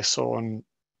look at this on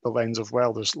the lens of,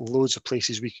 well, there's loads of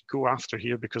places we could go after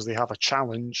here because they have a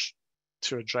challenge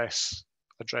to address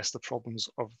the problems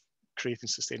of creating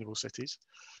sustainable cities.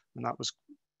 And that was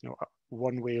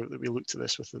one way that we looked at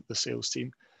this with the sales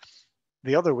team.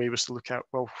 The other way was to look at,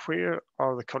 well, where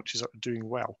are the countries that are doing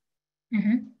well?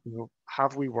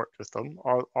 Have we worked with them?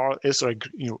 Is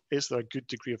there a good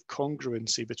degree of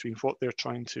congruency between what they're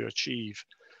trying to achieve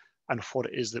and what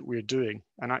it is that we're doing?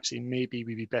 And actually, maybe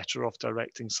we'd be better off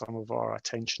directing some of our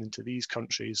attention into these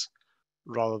countries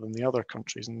rather than the other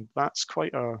countries. And that's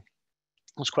quite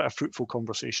a fruitful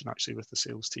conversation actually with the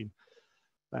sales team.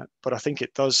 But I think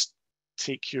it does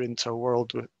take you into a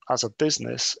world as a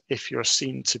business, if you're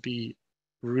seen to be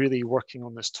really working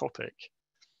on this topic,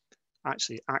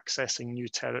 actually accessing new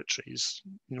territories.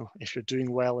 If you're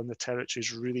doing well in the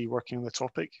territories really working on the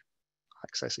topic,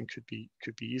 accessing could be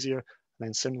easier. And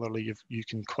then similarly, you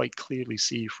can quite clearly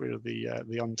see where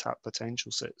the untapped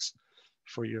potential sits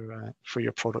for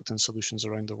your product and solutions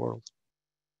around the world.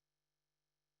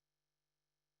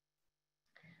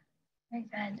 Very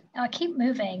good. I'll keep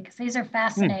moving because these are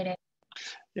fascinating.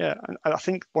 Yeah, and I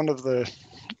think one of the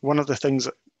things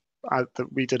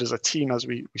that we did as a team as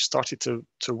we started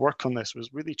to work on this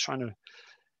was really trying to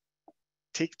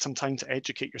take some time to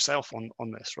educate yourself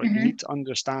on this, right? You need to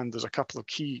understand there's a couple of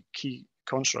key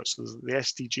constructs. There's the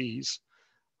SDGs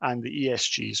and the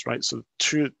ESGs, right? So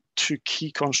two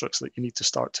key constructs that you need to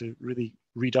start to really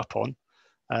read up on.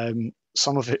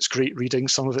 Some of it's great reading,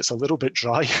 some of it's a little bit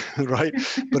dry, right?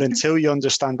 But until you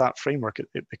understand that framework,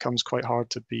 it becomes quite hard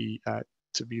to be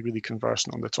really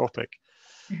conversant on the topic.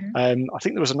 I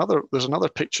think there's another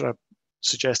picture I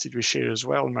suggested we share as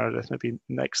well, Meredith. Maybe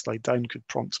next slide down could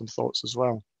prompt some thoughts as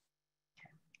well.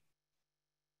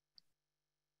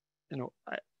 You know,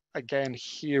 again,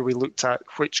 here we looked at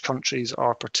which countries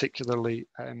are particularly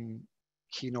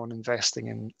keen on investing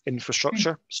in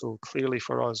infrastructure. So clearly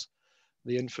for us,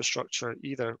 the infrastructure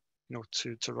either, you know,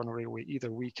 to run a railway,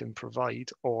 either we can provide,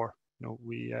 or, you know,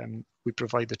 we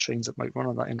provide the trains that might run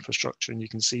on that infrastructure. And you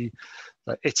can see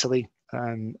that Italy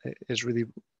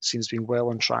seems to be well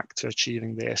on track to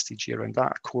achieving the SDG around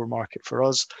that, a core market for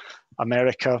us.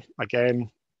 America,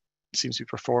 again, seems to be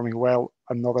performing well,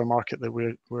 another market that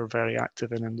we're very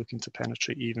active in and looking to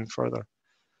penetrate even further.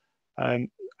 And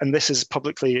this is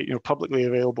publicly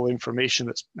available information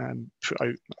that's put out,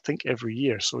 I think, every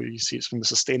year. So you see it's from the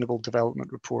Sustainable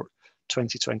Development Report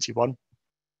 2021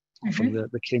 from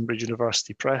the Cambridge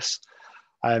University Press.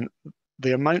 And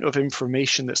the amount of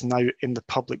information that's now in the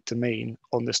public domain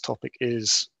on this topic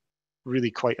is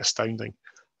really quite astounding.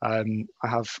 I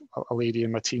have a lady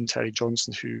in my team, Terry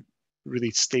Johnson, who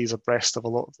really stays abreast of a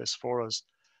lot of this for us.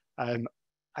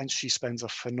 And she spends a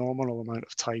phenomenal amount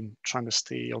of time trying to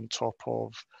stay on top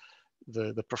of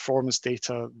the performance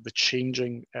data, the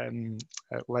changing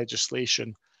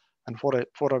legislation. And what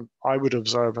I would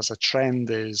observe as a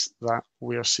trend is that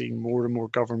we are seeing more and more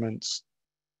governments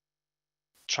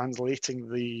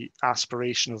translating the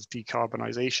aspiration of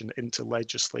decarbonisation into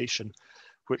legislation,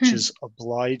 which is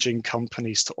obliging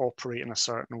companies to operate in a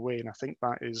certain way. And I think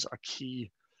that is a key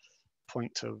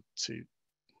point to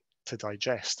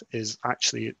digest, is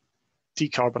actually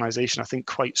decarbonisation, I think,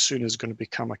 quite soon is going to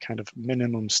become a kind of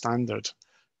minimum standard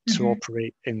to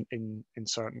operate in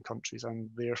certain countries, and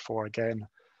therefore, again,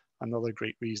 another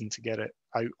great reason to get it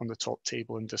out on the top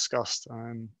table and discussed.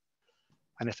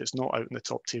 And if it's not out on the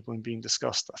top table and being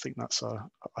discussed, I think that's a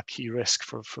key risk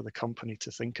for the company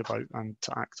to think about and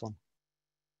to act on.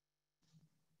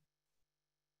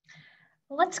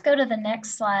 Well, let's go to the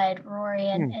next slide, Rory,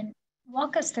 and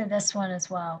walk us through this one as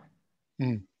well.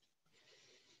 I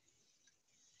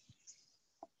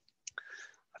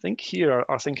think here,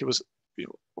 I think it was, you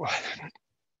know,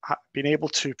 being able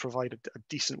to provide a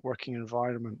decent working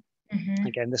environment.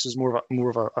 Again, this is more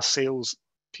of a sales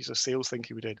piece of sales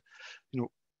thinking we did. You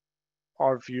know,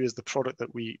 our view is the product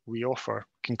that we offer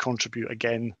can contribute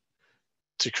again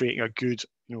to creating a good,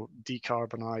 you know,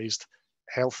 decarbonised,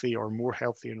 healthy or more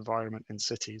healthy environment in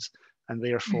cities. And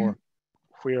therefore,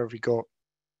 where have we got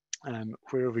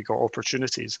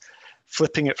opportunities?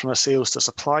 Flipping it from a sales to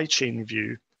supply chain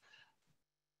view,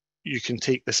 you can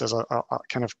take this as a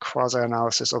kind of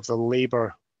quasi-analysis of the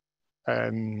labour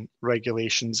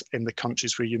regulations in the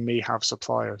countries where you may have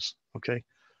suppliers, okay?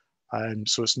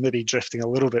 So it's maybe drifting a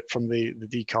little bit from the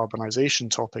decarbonisation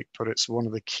topic, but it's one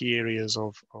of the key areas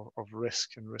of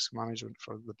risk and risk management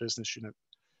for the business unit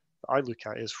that I look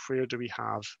at, is where do we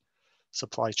have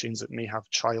supply chains that may have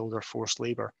child or forced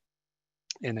labour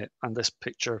in it? And this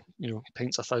picture, you know,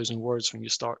 paints 1,000 words when you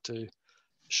start to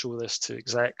show this to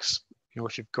execs. You know,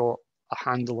 if you've got a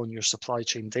handle on your supply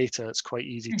chain data, it's quite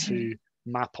easy to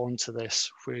map onto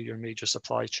this where your major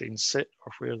supply chains sit,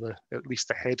 or where at least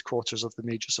the headquarters of the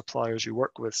major suppliers you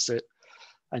work with sit,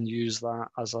 and use that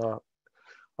as a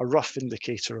rough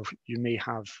indicator of you may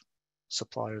have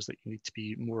suppliers that you need to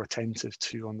be more attentive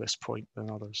to on this point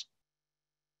than others.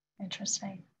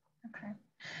 Interesting. Okay.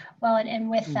 Well, and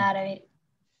with that,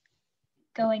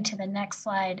 going to the next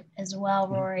slide as well,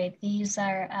 Rory, these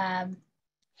are,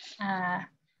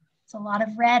 it's a lot of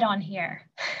red on here.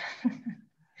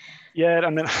 Yeah,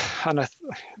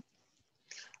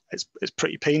 it's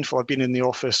pretty painful. I've been in the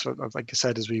office, like I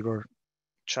said, as we were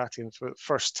chatting, for the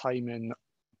first time in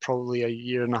probably a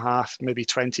year and a half, maybe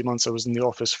 20 months. I was in the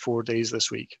office 4 days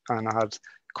this week, and I had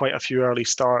quite a few early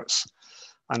starts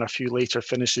and a few later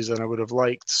finishes than I would have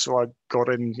liked. So I got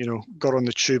on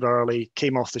the tube early,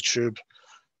 came off the tube.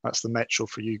 That's the metro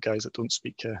for you guys that don't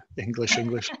speak English.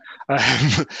 And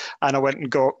I went and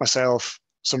got myself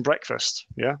some breakfast.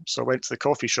 Yeah. So I went to the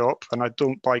coffee shop, and I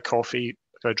don't buy coffee,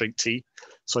 I drink tea.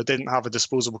 So I didn't have a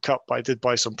disposable cup, but I did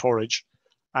buy some porridge.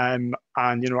 And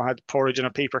you know, I had porridge in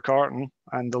a paper carton,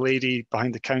 and the lady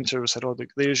behind the counter said, "Oh,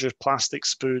 there's your plastic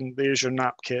spoon, there's your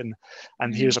napkin,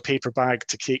 and here's a paper bag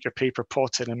to take your paper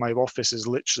pot in." And my office is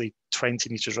literally 20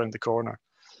 meters around the corner.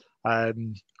 I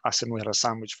similarly had a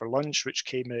sandwich for lunch, which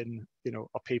came in, you know,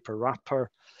 a paper wrapper.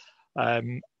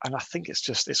 And I think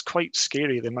it's quite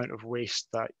scary the amount of waste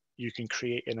that you can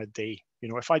create in a day. You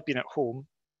know, if I'd been at home,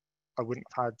 I wouldn't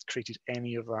have had created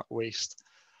any of that waste.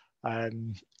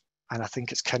 And I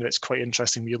think it's quite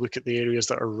interesting when you look at the areas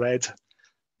that are red.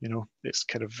 You know, it's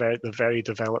kind of the very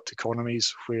developed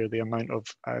economies where the amount of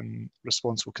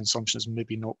responsible consumption is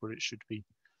maybe not where it should be.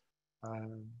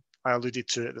 I alluded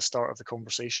to at the start of the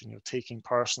conversation, you know, taking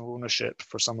personal ownership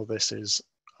for some of this is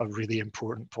a really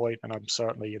important point, and I'm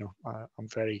certainly, you know, I'm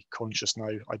very conscious now.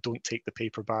 I don't take the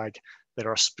paper bag. There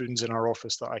are spoons in our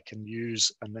office that I can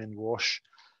use and then wash.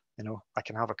 You know, I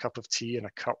can have a cup of tea in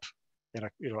a cup, in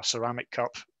a ceramic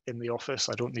cup in the office.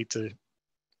 I don't need to,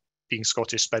 being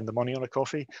Scottish, spend the money on a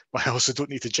coffee, but I also don't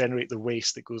need to generate the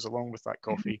waste that goes along with that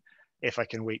coffee if I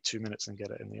can wait 2 minutes and get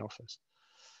it in the office.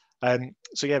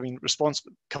 So yeah, I mean,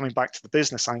 coming back to the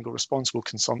business angle, responsible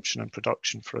consumption and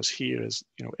production for us here is,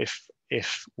 you know,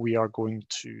 if we are going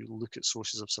to look at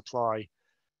sources of supply,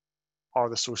 are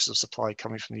the sources of supply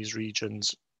coming from these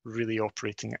regions really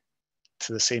operating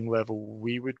to the same level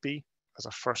we would be as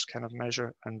a first kind of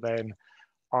measure? And then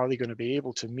are they going to be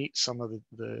able to meet some of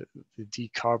the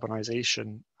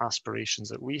decarbonisation aspirations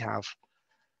that we have?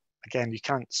 Again, you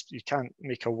can't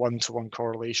make a one-to-one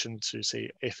correlation to say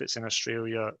if it's in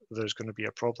Australia, there's going to be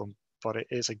a problem, but it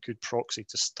is a good proxy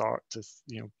to start to,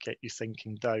 you know, get you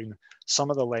thinking down some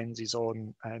of the lenses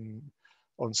on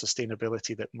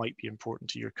sustainability that might be important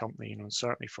to your company. You know, and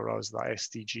certainly for us, that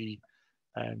SDG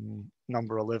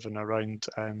number 11 around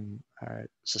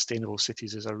sustainable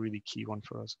cities is a really key one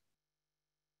for us.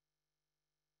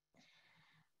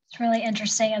 It's really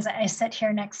interesting as I sit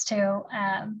here next to,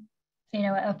 you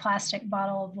know, a plastic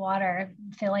bottle of water,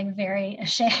 feeling very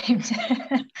ashamed,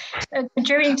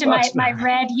 contributing to my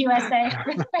red USA.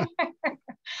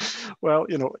 Well,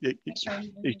 you know,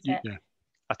 yeah.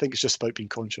 I think it's just about being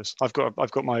conscious. I've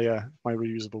got my my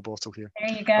reusable bottle here.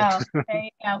 There you go. There you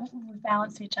go. We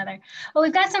balance each other. Well,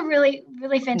 we've got some really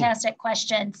fantastic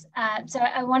questions. So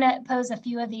I want to pose a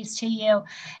few of these to you.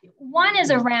 One is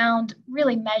around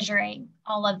really measuring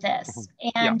all of this,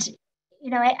 and you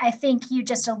know, I think you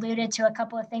just alluded to a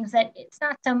couple of things, that it's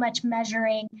not so much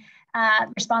measuring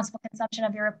responsible consumption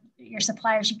of your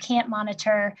suppliers. You can't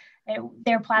monitor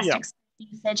their plastics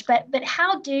usage, but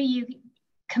how do you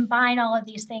combine all of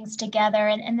these things together,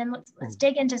 and then let's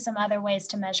dig into some other ways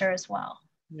to measure as well.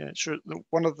 Yeah, sure.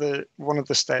 One of the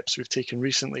steps we've taken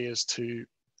recently is to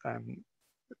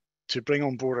bring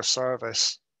on board a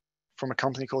service from a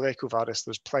company called EcoVadis.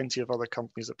 There's plenty of other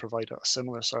companies that provide a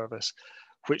similar service,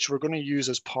 which we're going to use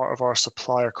as part of our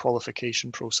supplier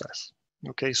qualification process.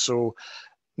 Okay, so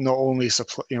not only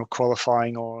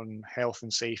qualifying on health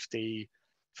and safety,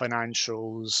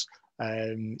 financials,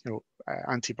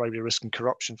 anti-bribery risk and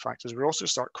corruption factors, we also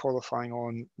start qualifying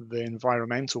on the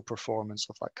environmental performance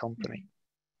of that company.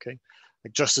 Okay,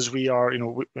 like just as we are,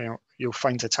 you'll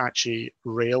find Hitachi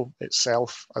Rail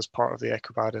itself as part of the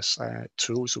EcoVadis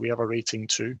tool, so we have a rating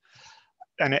too,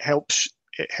 and it helps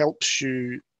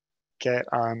you get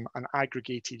an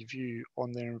aggregated view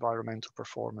on their environmental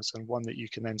performance, and one that you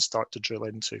can then start to drill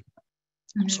into.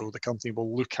 So the company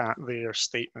will look at their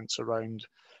statements around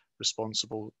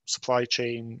responsible supply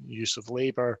chain, use of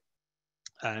labor.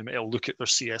 It'll look at their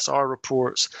CSR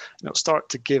reports, and it'll start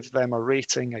to give them a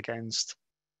rating against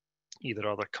either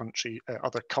other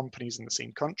companies in the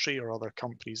same country or other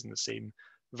companies in the same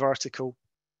vertical.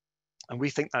 And we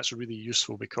think that's really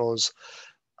useful because,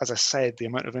 as I said, the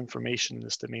amount of information in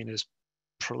this domain is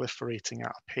proliferating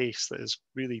at a pace that is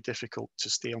really difficult to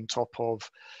stay on top of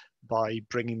by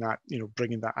bringing that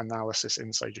analysis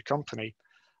inside your company.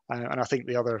 And I think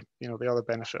the other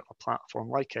benefit of a platform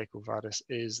like EcoVadis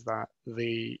is that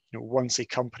once a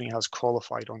company has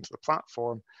qualified onto the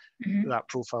platform, that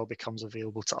profile becomes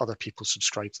available to other people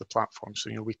subscribe to the platform.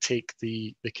 So we take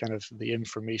the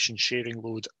information sharing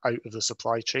load out of the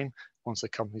supply chain once the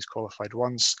company's qualified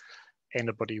once.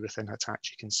 Anybody within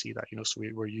Hitachi can see that. So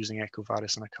we're using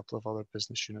EcoVadis and a couple of other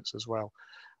business units as well.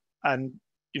 And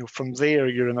from there,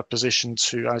 you're in a position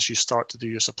to, as you start to do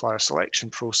your supplier selection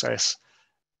process,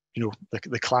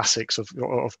 the classics of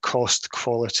cost,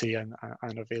 quality, and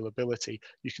availability,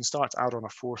 you can start to add on a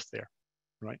fourth there,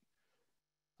 right?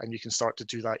 And you can start to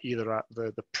do that either at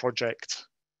the project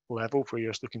level where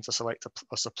you're looking to select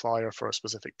a supplier for a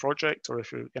specific project, or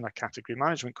if you're in a category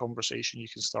management conversation, you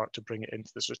can start to bring it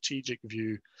into the strategic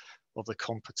view of the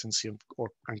competency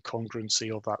and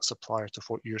congruency of that supplier to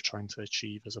what you're trying to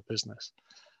achieve as a business.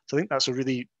 So I think that's a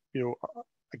really,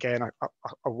 again,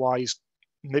 a wise,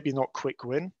 maybe not quick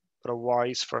win, but a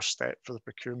wise first step for the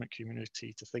procurement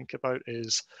community to think about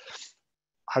is,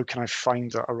 how can I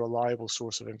find a reliable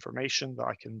source of information that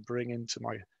I can bring into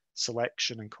my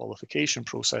selection and qualification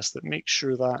process that makes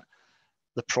sure that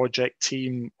the project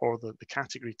team or the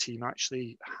category team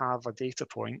actually have a data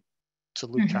point to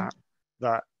look at,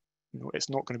 that it's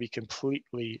not going to be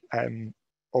completely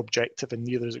objective, and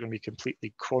neither is it going to be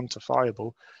completely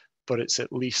quantifiable, but it's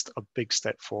at least a big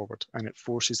step forward, and it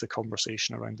forces the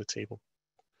conversation around the table.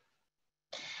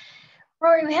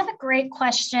 Rory, we have a great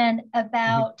question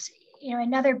about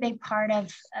another big part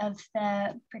of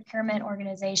the procurement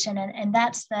organization, and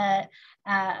that's the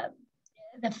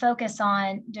focus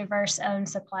on diverse owned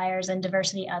suppliers and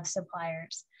diversity of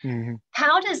suppliers.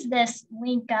 How does this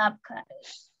link up?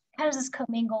 How does this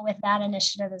commingle with that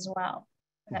initiative as well,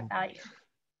 that value?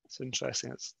 It's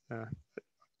interesting.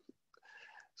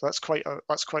 So that's quite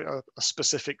a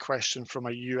specific question from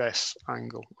a US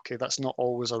angle. Okay, that's not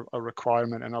always a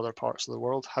requirement in other parts of the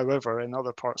world. However, in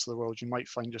other parts of the world, you might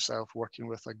find yourself working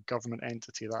with a government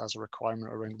entity that has a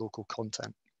requirement around local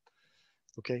content.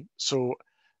 Okay, so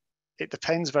it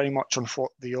depends very much on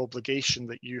what the obligation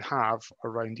that you have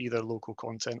around either local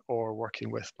content or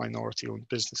working with minority-owned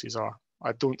businesses are.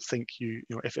 I don't think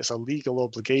if it's a legal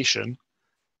obligation,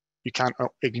 you can't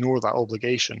ignore that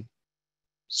obligation.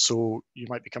 So you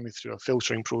might be coming through a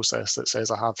filtering process that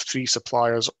says, I have 3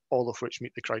 suppliers, all of which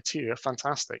meet the criteria.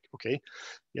 Fantastic. Okay,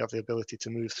 you have the ability to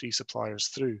move 3 suppliers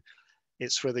through.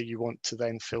 It's whether you want to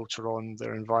then filter on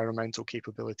their environmental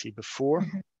capability before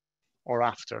or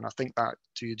after. And I think that,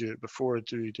 do you do it before or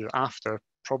do you do it after,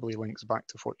 probably links back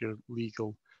to what your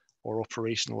legal or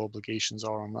operational obligations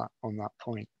are on that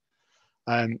point.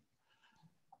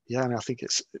 Yeah, and I think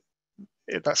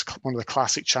that's one of the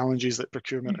classic challenges that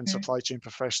procurement and supply chain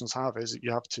professionals have, is that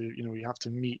you have to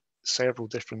meet several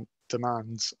different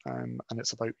demands, and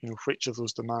it's about which of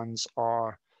those demands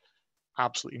are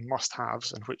absolutely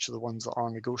must-haves and which are the ones that are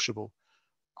negotiable.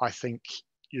 I think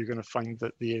you're going to find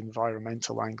that the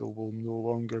environmental angle will no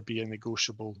longer be a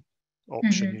negotiable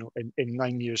option. In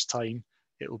 9 years' time,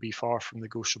 it will be far from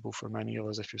negotiable for many of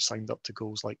us if you're signed up to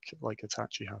goals like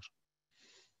Hitachi have.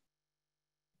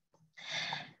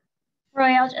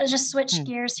 Roy, I'll just switch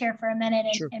gears here for a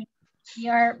minute, Sure. and we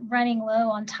are running low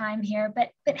on time here,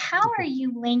 but how are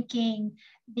you linking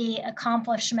the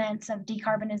accomplishments of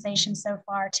decarbonization so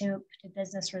far to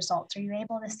business results? Are you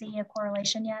able to see a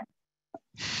correlation yet?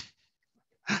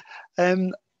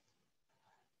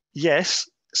 Yes,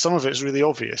 some of it's really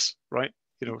obvious, right?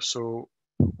 So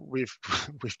we've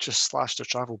just slashed our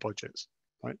travel budgets,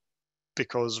 right?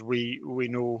 Because we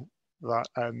know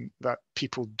that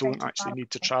people don't actually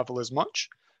need to travel as much,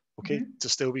 okay, to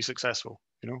still be successful.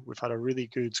 We've had a really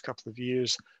good couple of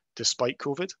years despite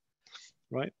COVID,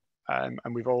 right? And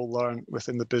we've all learned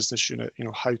within the business unit,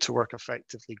 how to work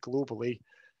effectively globally,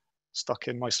 stuck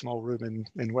in my small room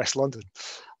in West London.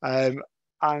 And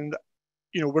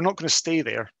we're not going to stay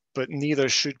there, but neither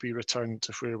should we return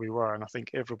to where we were. And I think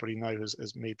everybody now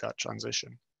has made that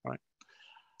transition, right?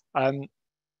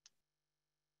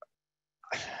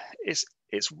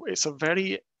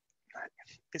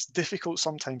 It's difficult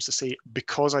sometimes to say,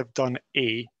 because I've done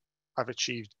A, I've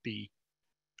achieved B.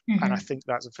 And I think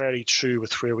that's very true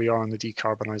with where we are on the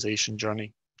decarbonisation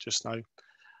journey just now.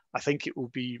 I think it will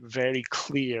be very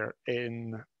clear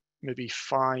in maybe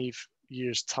 5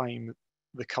 years' time,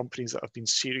 the companies that have been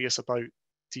serious about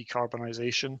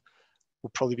decarbonisation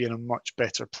will probably be in a much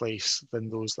better place than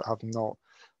those that have not.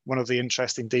 One of the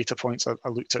interesting data points I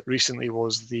looked at recently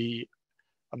was the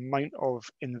amount of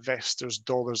investors'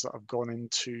 dollars that have gone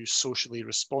into socially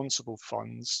responsible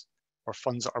funds, or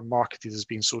funds that are marketed as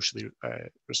being socially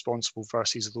responsible,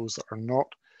 versus those that are not.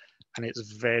 And it's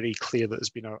very clear that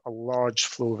there's been a large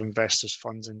flow of investors'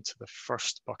 funds into the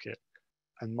first bucket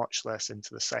and much less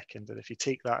into the second. And if you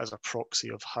take that as a proxy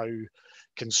of how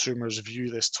consumers view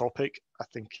this topic, I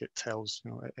think it tells,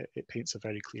 it paints a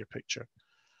very clear picture.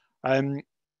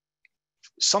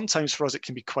 Sometimes for us, it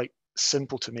can be quite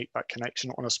simple to make that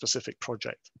connection on a specific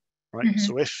project, right?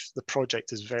 So if the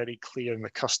project is very clear and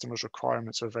the customer's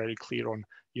requirements are very clear on,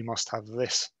 you must have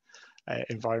this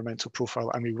environmental profile,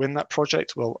 and we win that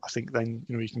project, well, I think then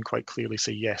you can quite clearly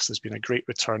say, yes, there's been a great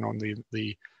return on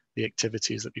the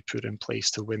activities that we put in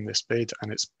place to win this bid,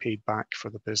 and it's paid back for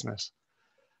the business.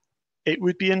 It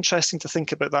would be interesting to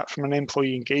think about that from an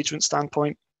employee engagement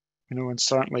standpoint. and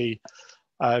certainly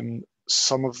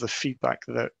some of the feedback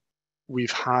that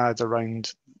we've had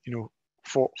around,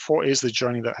 what is the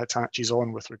journey that Hitachi's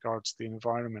on with regards to the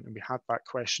environment? And we had that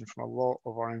question from a lot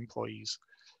of our employees.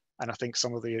 And I think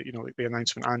some of the, the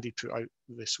announcement Andy put out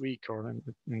this week or in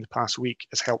the past week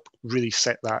has helped really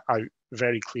set that out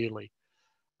very clearly.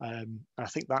 I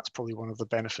think that's probably one of the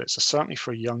benefits, so certainly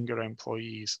for younger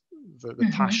employees, the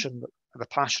passion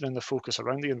and the focus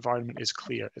around the environment is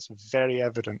clear. It's very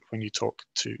evident when you talk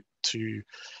to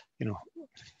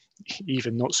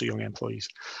even not so young employees.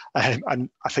 And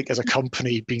I think as a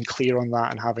company, being clear on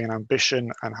that and having an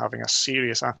ambition and having a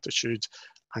serious attitude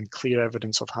and clear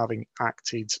evidence of having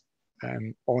acted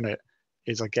on it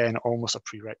is, again, almost a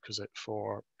prerequisite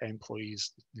for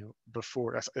employees.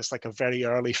 Before it's like a very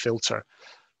early filter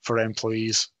for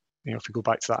employees. If we go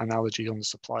back to that analogy on the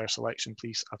supplier selection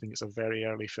piece, I think it's a very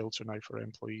early filter now for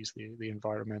employees, the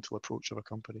environmental approach of a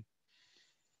company.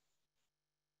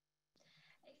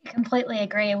 Completely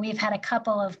agree. And we've had a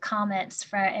couple of comments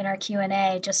in our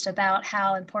Q&A just about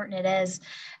how important it is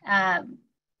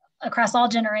across all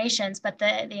generations, but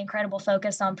the incredible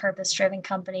focus on purpose-driven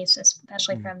companies,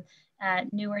 especially from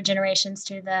newer generations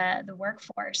to the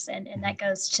workforce. And that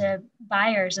goes to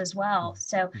buyers as well.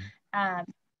 So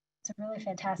it's really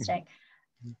fantastic.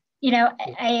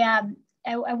 I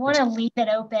want to leave it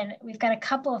open. We've got a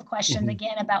couple of questions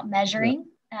again about measuring.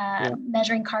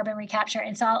 Measuring carbon recapture.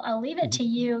 And so I'll leave it to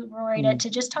you, Rory, to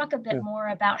just talk a bit more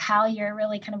about how you're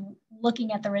really kind of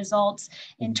looking at the results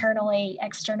internally,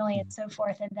 externally, and so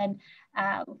forth. And then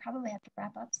we'll probably have to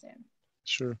wrap up soon.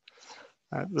 Sure.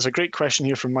 There's a great question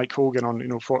here from Mike Hogan on,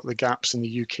 what are the gaps in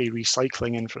the UK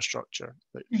recycling infrastructure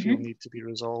that you feel need to be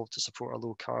resolved to support a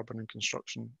low carbon and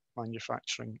construction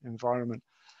manufacturing environment.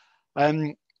 I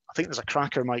think there's a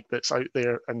cracker, Mike, that's out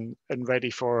there and ready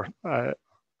for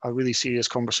a really serious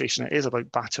conversation. It is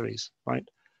about batteries, right?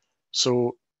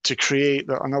 So to create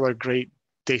another great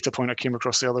data point I came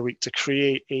across the other week, to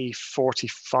create a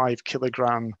 45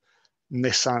 kilogram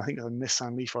Nissan, I think it's a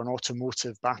Nissan Leaf or an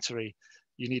automotive battery,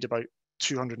 you need about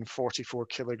 244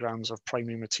 kilograms of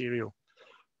primary material,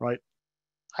 right?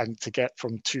 And to get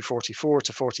from 244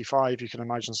 to 45, you can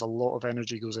imagine there's a lot of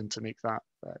energy goes in to make that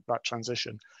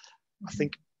transition. I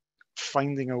think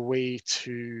finding a way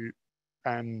to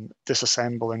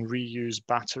disassemble and reuse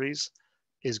batteries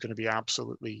is going to be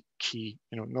absolutely key,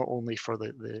 not only for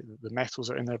the metals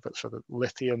that are in there, but for the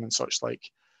lithium and such like.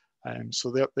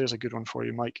 So there's a good one for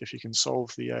you, Mike. If you can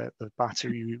solve the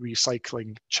battery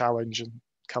recycling challenge and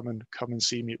come and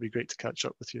see me, it'd be great to catch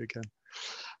up with you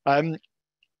again.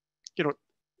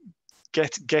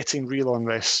 Getting real on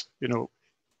this,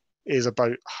 is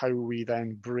about how we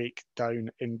then break down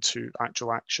into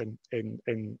actual action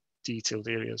in detailed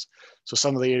areas. So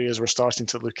some of the areas we're starting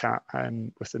to look at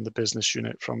within the business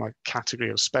unit from a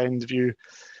category of spend view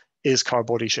is car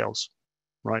body shells,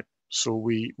 right? So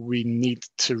we need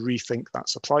to rethink that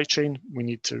supply chain. We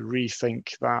need to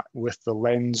rethink that with the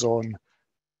lens on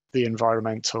the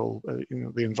environmental,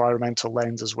 the environmental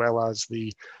lens, as well as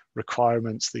the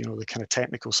requirements, the kind of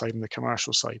technical side and the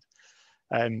commercial side.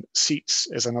 Seats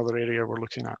is another area we're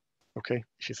looking at. Okay,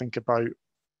 if you think about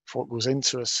what goes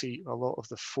into a seat, a lot of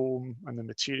the foam and the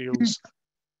materials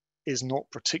is not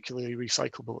particularly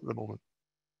recyclable at the moment.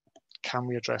 Can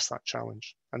we address that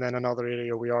challenge? And then another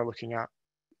area we are looking at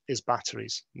is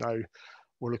batteries. Now,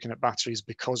 we're looking at batteries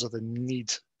because of the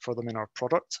need for them in our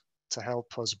product to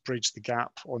help us bridge the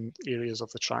gap on areas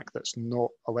of the track that's not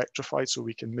electrified, so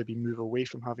we can maybe move away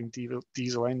from having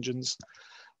diesel engines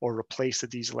or replace the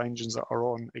diesel engines that are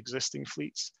on existing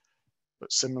fleets.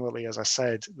 But similarly, as I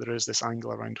said, there is this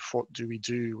angle around what do we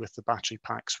do with the battery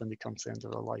packs when they come to the end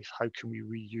of their life? How can we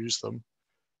reuse them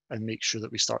and make sure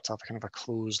that we start to have kind of a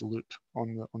closed loop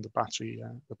on the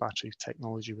battery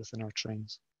technology within our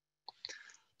trains?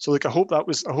 So look, I hope that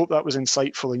was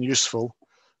insightful and useful.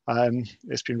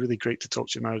 It's been really great to talk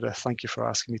to you, Meredith. Thank you for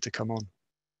asking me to come on.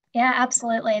 Yeah,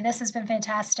 absolutely. This has been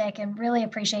fantastic, and really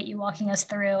appreciate you walking us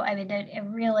through. I mean, it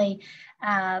really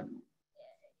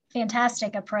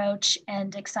fantastic approach,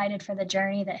 and excited for the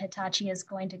journey that Hitachi is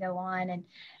going to go on, and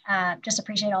just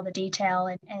appreciate all the detail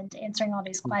and answering all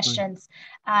these questions.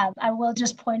 I will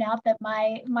just point out that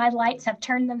my lights have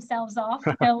turned themselves off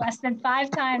no less than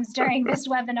 5 times during this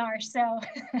webinar. So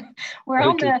we're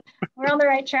on the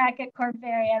right track at Korn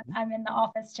Ferry. I'm in the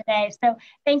office today. So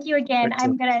thank you again.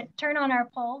 I'm going to turn on our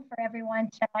poll for everyone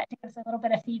to give us a little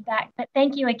bit of feedback. But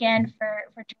thank you again for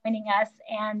joining us.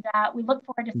 And we look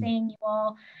forward to seeing you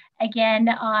all again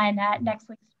on next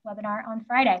week's webinar on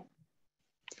Friday.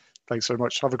 Thanks very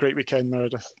much. Have a great weekend,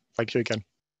 Meredith. Thank you again.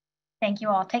 Thank you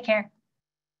all. Take care.